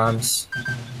 shoulder arms.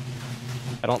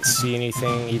 I don't see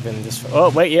anything even this far. Oh,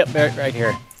 wait, yep, right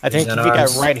here. I think if Present you got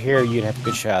arms. right here, you'd have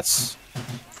good shots.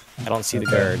 I don't see the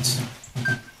Okay. guards.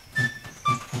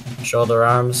 Shoulder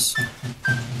arms.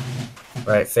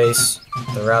 Right face.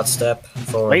 The route step.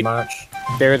 Forward Wait. march.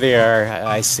 There they are.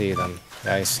 I see them.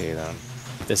 I see them.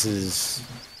 This is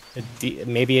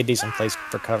maybe a decent place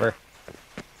for cover.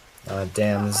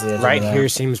 Damn, this is the edge Right of the here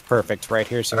map. seems perfect. Right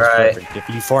here seems Alright. perfect. If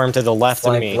you form to the left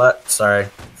of me. Sorry.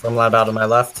 Form line battle to my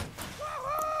left.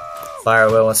 Fire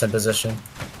wheel once in position.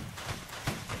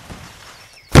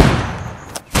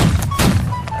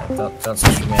 Don't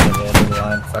switch me into the end of the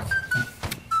line. Fuck.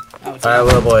 Oh, it's Fire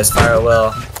wheel, boys. Fire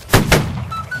wheel.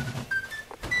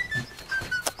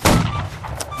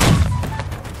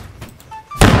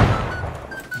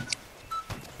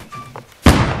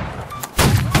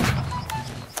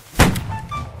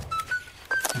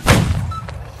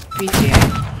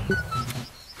 PTA.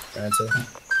 Granted.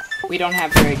 We don't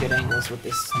have very good angles with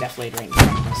this defilade right in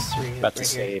front of us. About to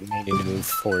say, needing to move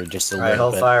forward just a Alright, little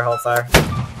hold bit. fire, hold fire.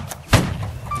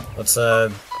 Let's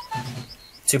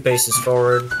 2 paces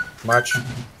forward, march.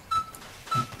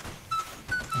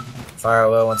 Fire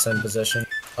wheel once in position.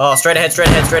 Oh, straight ahead, straight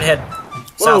ahead, straight ahead.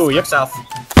 Whoa, South, yep. south.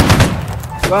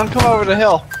 Don't come over the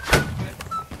hill.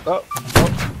 Oh,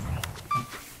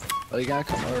 Are you gonna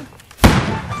come over?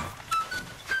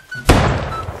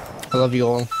 I love you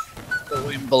all.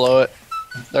 Below it.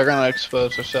 They're gonna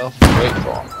expose themselves. Wait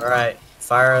for them. Alright,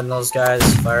 fire on those guys.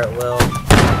 Fire at will.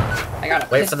 I got a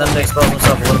Wait for them to expose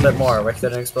themselves a little bit more. Wait for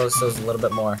them to expose themselves a little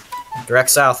bit more. Direct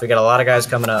south. We got a lot of guys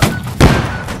coming up.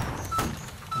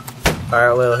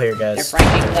 Fire at will here, guys. They're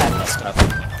franking left.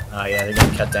 Oh yeah, they're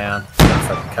getting cut down.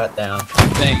 Fucking cut down.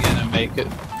 They ain't gonna make it.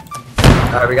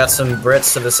 Alright, we got some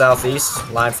Brits to the southeast.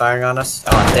 Line firing on us.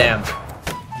 Oh, damn.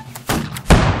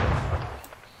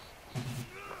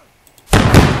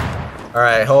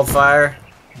 Alright, hold fire.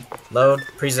 Load.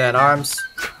 Present arms.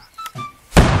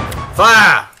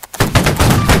 Fire!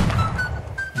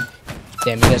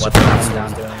 Damn, you guys are putting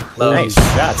them down. Load. Nice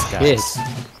shots, guys. Yes.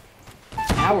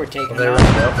 Now we're taking Well, they were them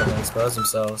in the out. open and expose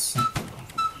themselves.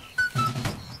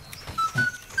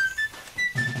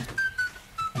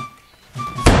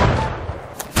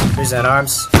 Present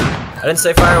arms. I didn't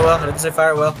say fire well. I didn't say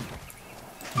fire well.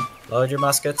 Load your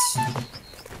muskets.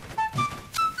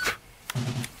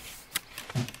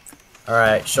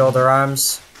 Alright, shoulder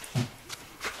arms.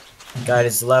 Guide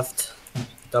is left.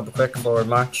 Double quick forward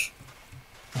march.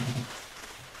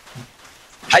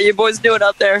 How you boys doing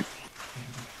out there?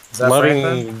 Is that Loving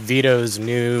Franklin? Vito's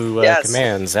new Yes.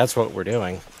 commands. That's what we're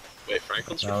doing. Wait,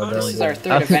 Franklin's No, recording? This is our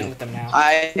third event with them now.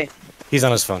 He's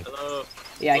on his phone. Hello?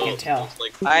 Yeah, I can tell.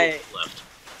 Like, left.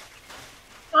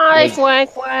 Hi,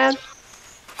 Franklin.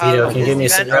 Vito, can you give me a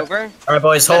Event cigarette? over? Alright,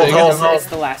 boys, hold, It's- hold, It's hold.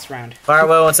 the last round. Fire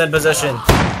well once in position.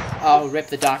 Oh, rip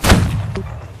the doctor.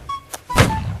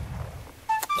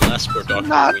 The last poor doctor,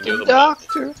 Not we knew the them well.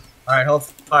 doctor. Alright, hold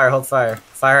fire, hold fire.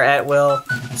 Fire at will.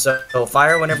 So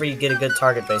fire whenever you get a good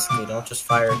target, basically. Don't just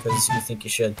fire because you think you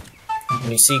should.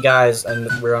 When you see guys and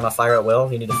we're on a fire at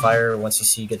will, you need to fire once you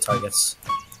see good targets.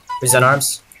 Present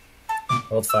arms.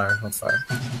 Hold fire, hold fire.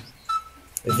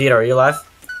 Vito, are you alive?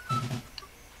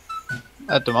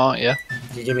 At the moment, yeah.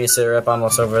 Can you give me a sit rep on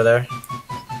what's over there?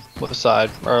 What side?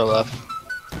 Or left?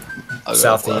 I'll go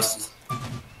Southeast.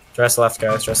 Dress left,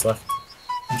 guys, dress left.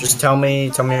 Just tell me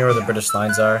where the British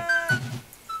lines are.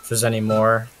 If there's any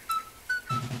more.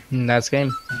 That's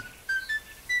game.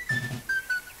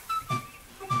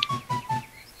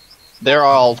 They're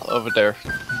all over there,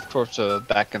 towards the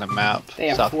back of the map. They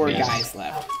have southeast. 4 guys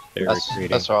left.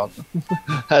 That's all.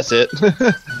 That's it.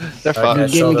 They're fine.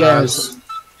 Okay, shoulder arms.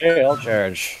 Hey, I'll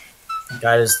charge.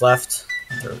 Guide is left.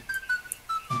 What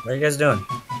are you guys doing?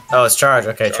 Oh, it's charge.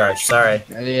 Okay, charge. Sorry.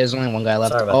 There's only one guy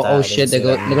left. Sorry about Oh, that. oh I shit, didn't see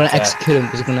they're that. gonna Yeah. execute him.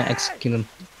 They're gonna execute him.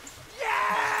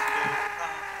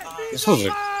 This was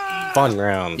a fun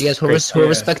round. You guys, whoever's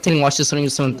spectating, watch this on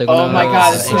YouTube. They're Oh gonna, my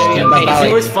god, this is execute him by amazing. It's volley.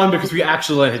 always fun because we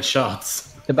actually let hit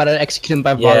shots. They're about to execute him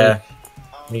by volley. Yeah.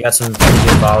 We got some pretty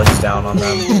good volleys down on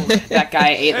them. That guy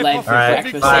ate lead for Alright,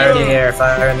 breakfast. fire in the air,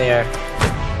 fire in the air.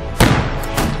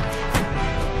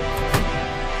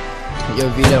 Yo,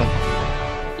 Vito.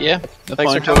 Yeah.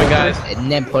 Thanks for coming, guys.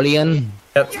 Napoleon.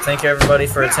 Yep, thank you everybody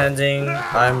for attending.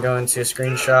 I'm going to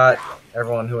screenshot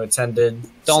everyone who attended.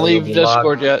 Don't so leave you'll be logged.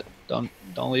 Discord yet.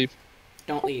 Don't leave.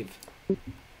 Don't leave.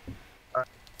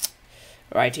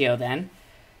 Rightio then.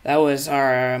 That was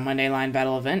our Monday Line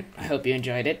Battle event. I hope you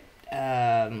enjoyed it.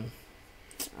 I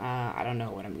don't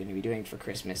know what I'm going to be doing for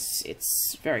Christmas.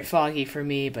 It's very foggy for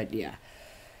me, but yeah.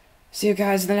 See you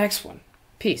guys in the next one.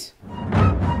 Peace.